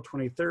Thursday, April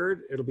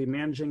 23rd, it'll be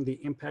managing the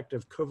impact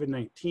of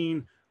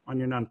COVID-19 on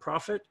your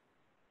nonprofit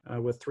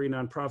with 3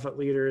 nonprofit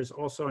leaders.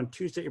 Also on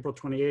Tuesday, April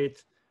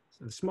 28th,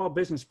 the small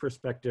business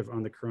perspective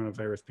on the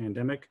coronavirus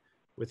pandemic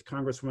with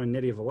Congresswoman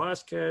Nydia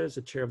Velázquez,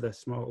 the chair of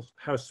the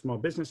House Small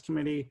Business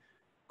Committee,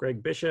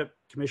 Greg Bishop,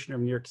 Commissioner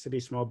of New York City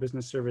Small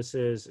Business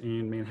Services,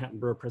 and Manhattan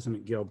Borough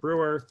President Gail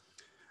Brewer.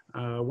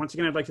 Once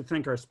again, I'd like to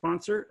thank our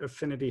sponsor,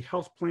 Affinity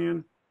Health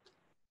Plan.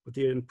 With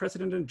the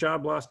unprecedented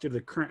job loss due to the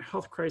current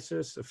health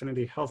crisis,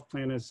 Affinity Health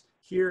Plan is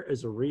here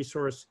as a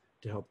resource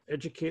to help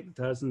educate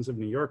the thousands of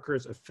New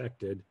Yorkers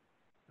affected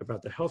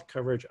about the health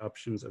coverage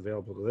options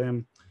available to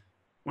them.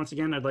 Once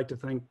again, I'd like to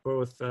thank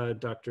both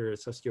Dr.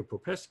 Saskia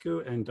Popescu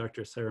and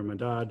Dr. Syra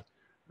Madad.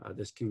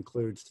 This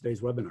concludes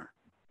today's webinar.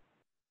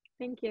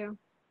 Thank you.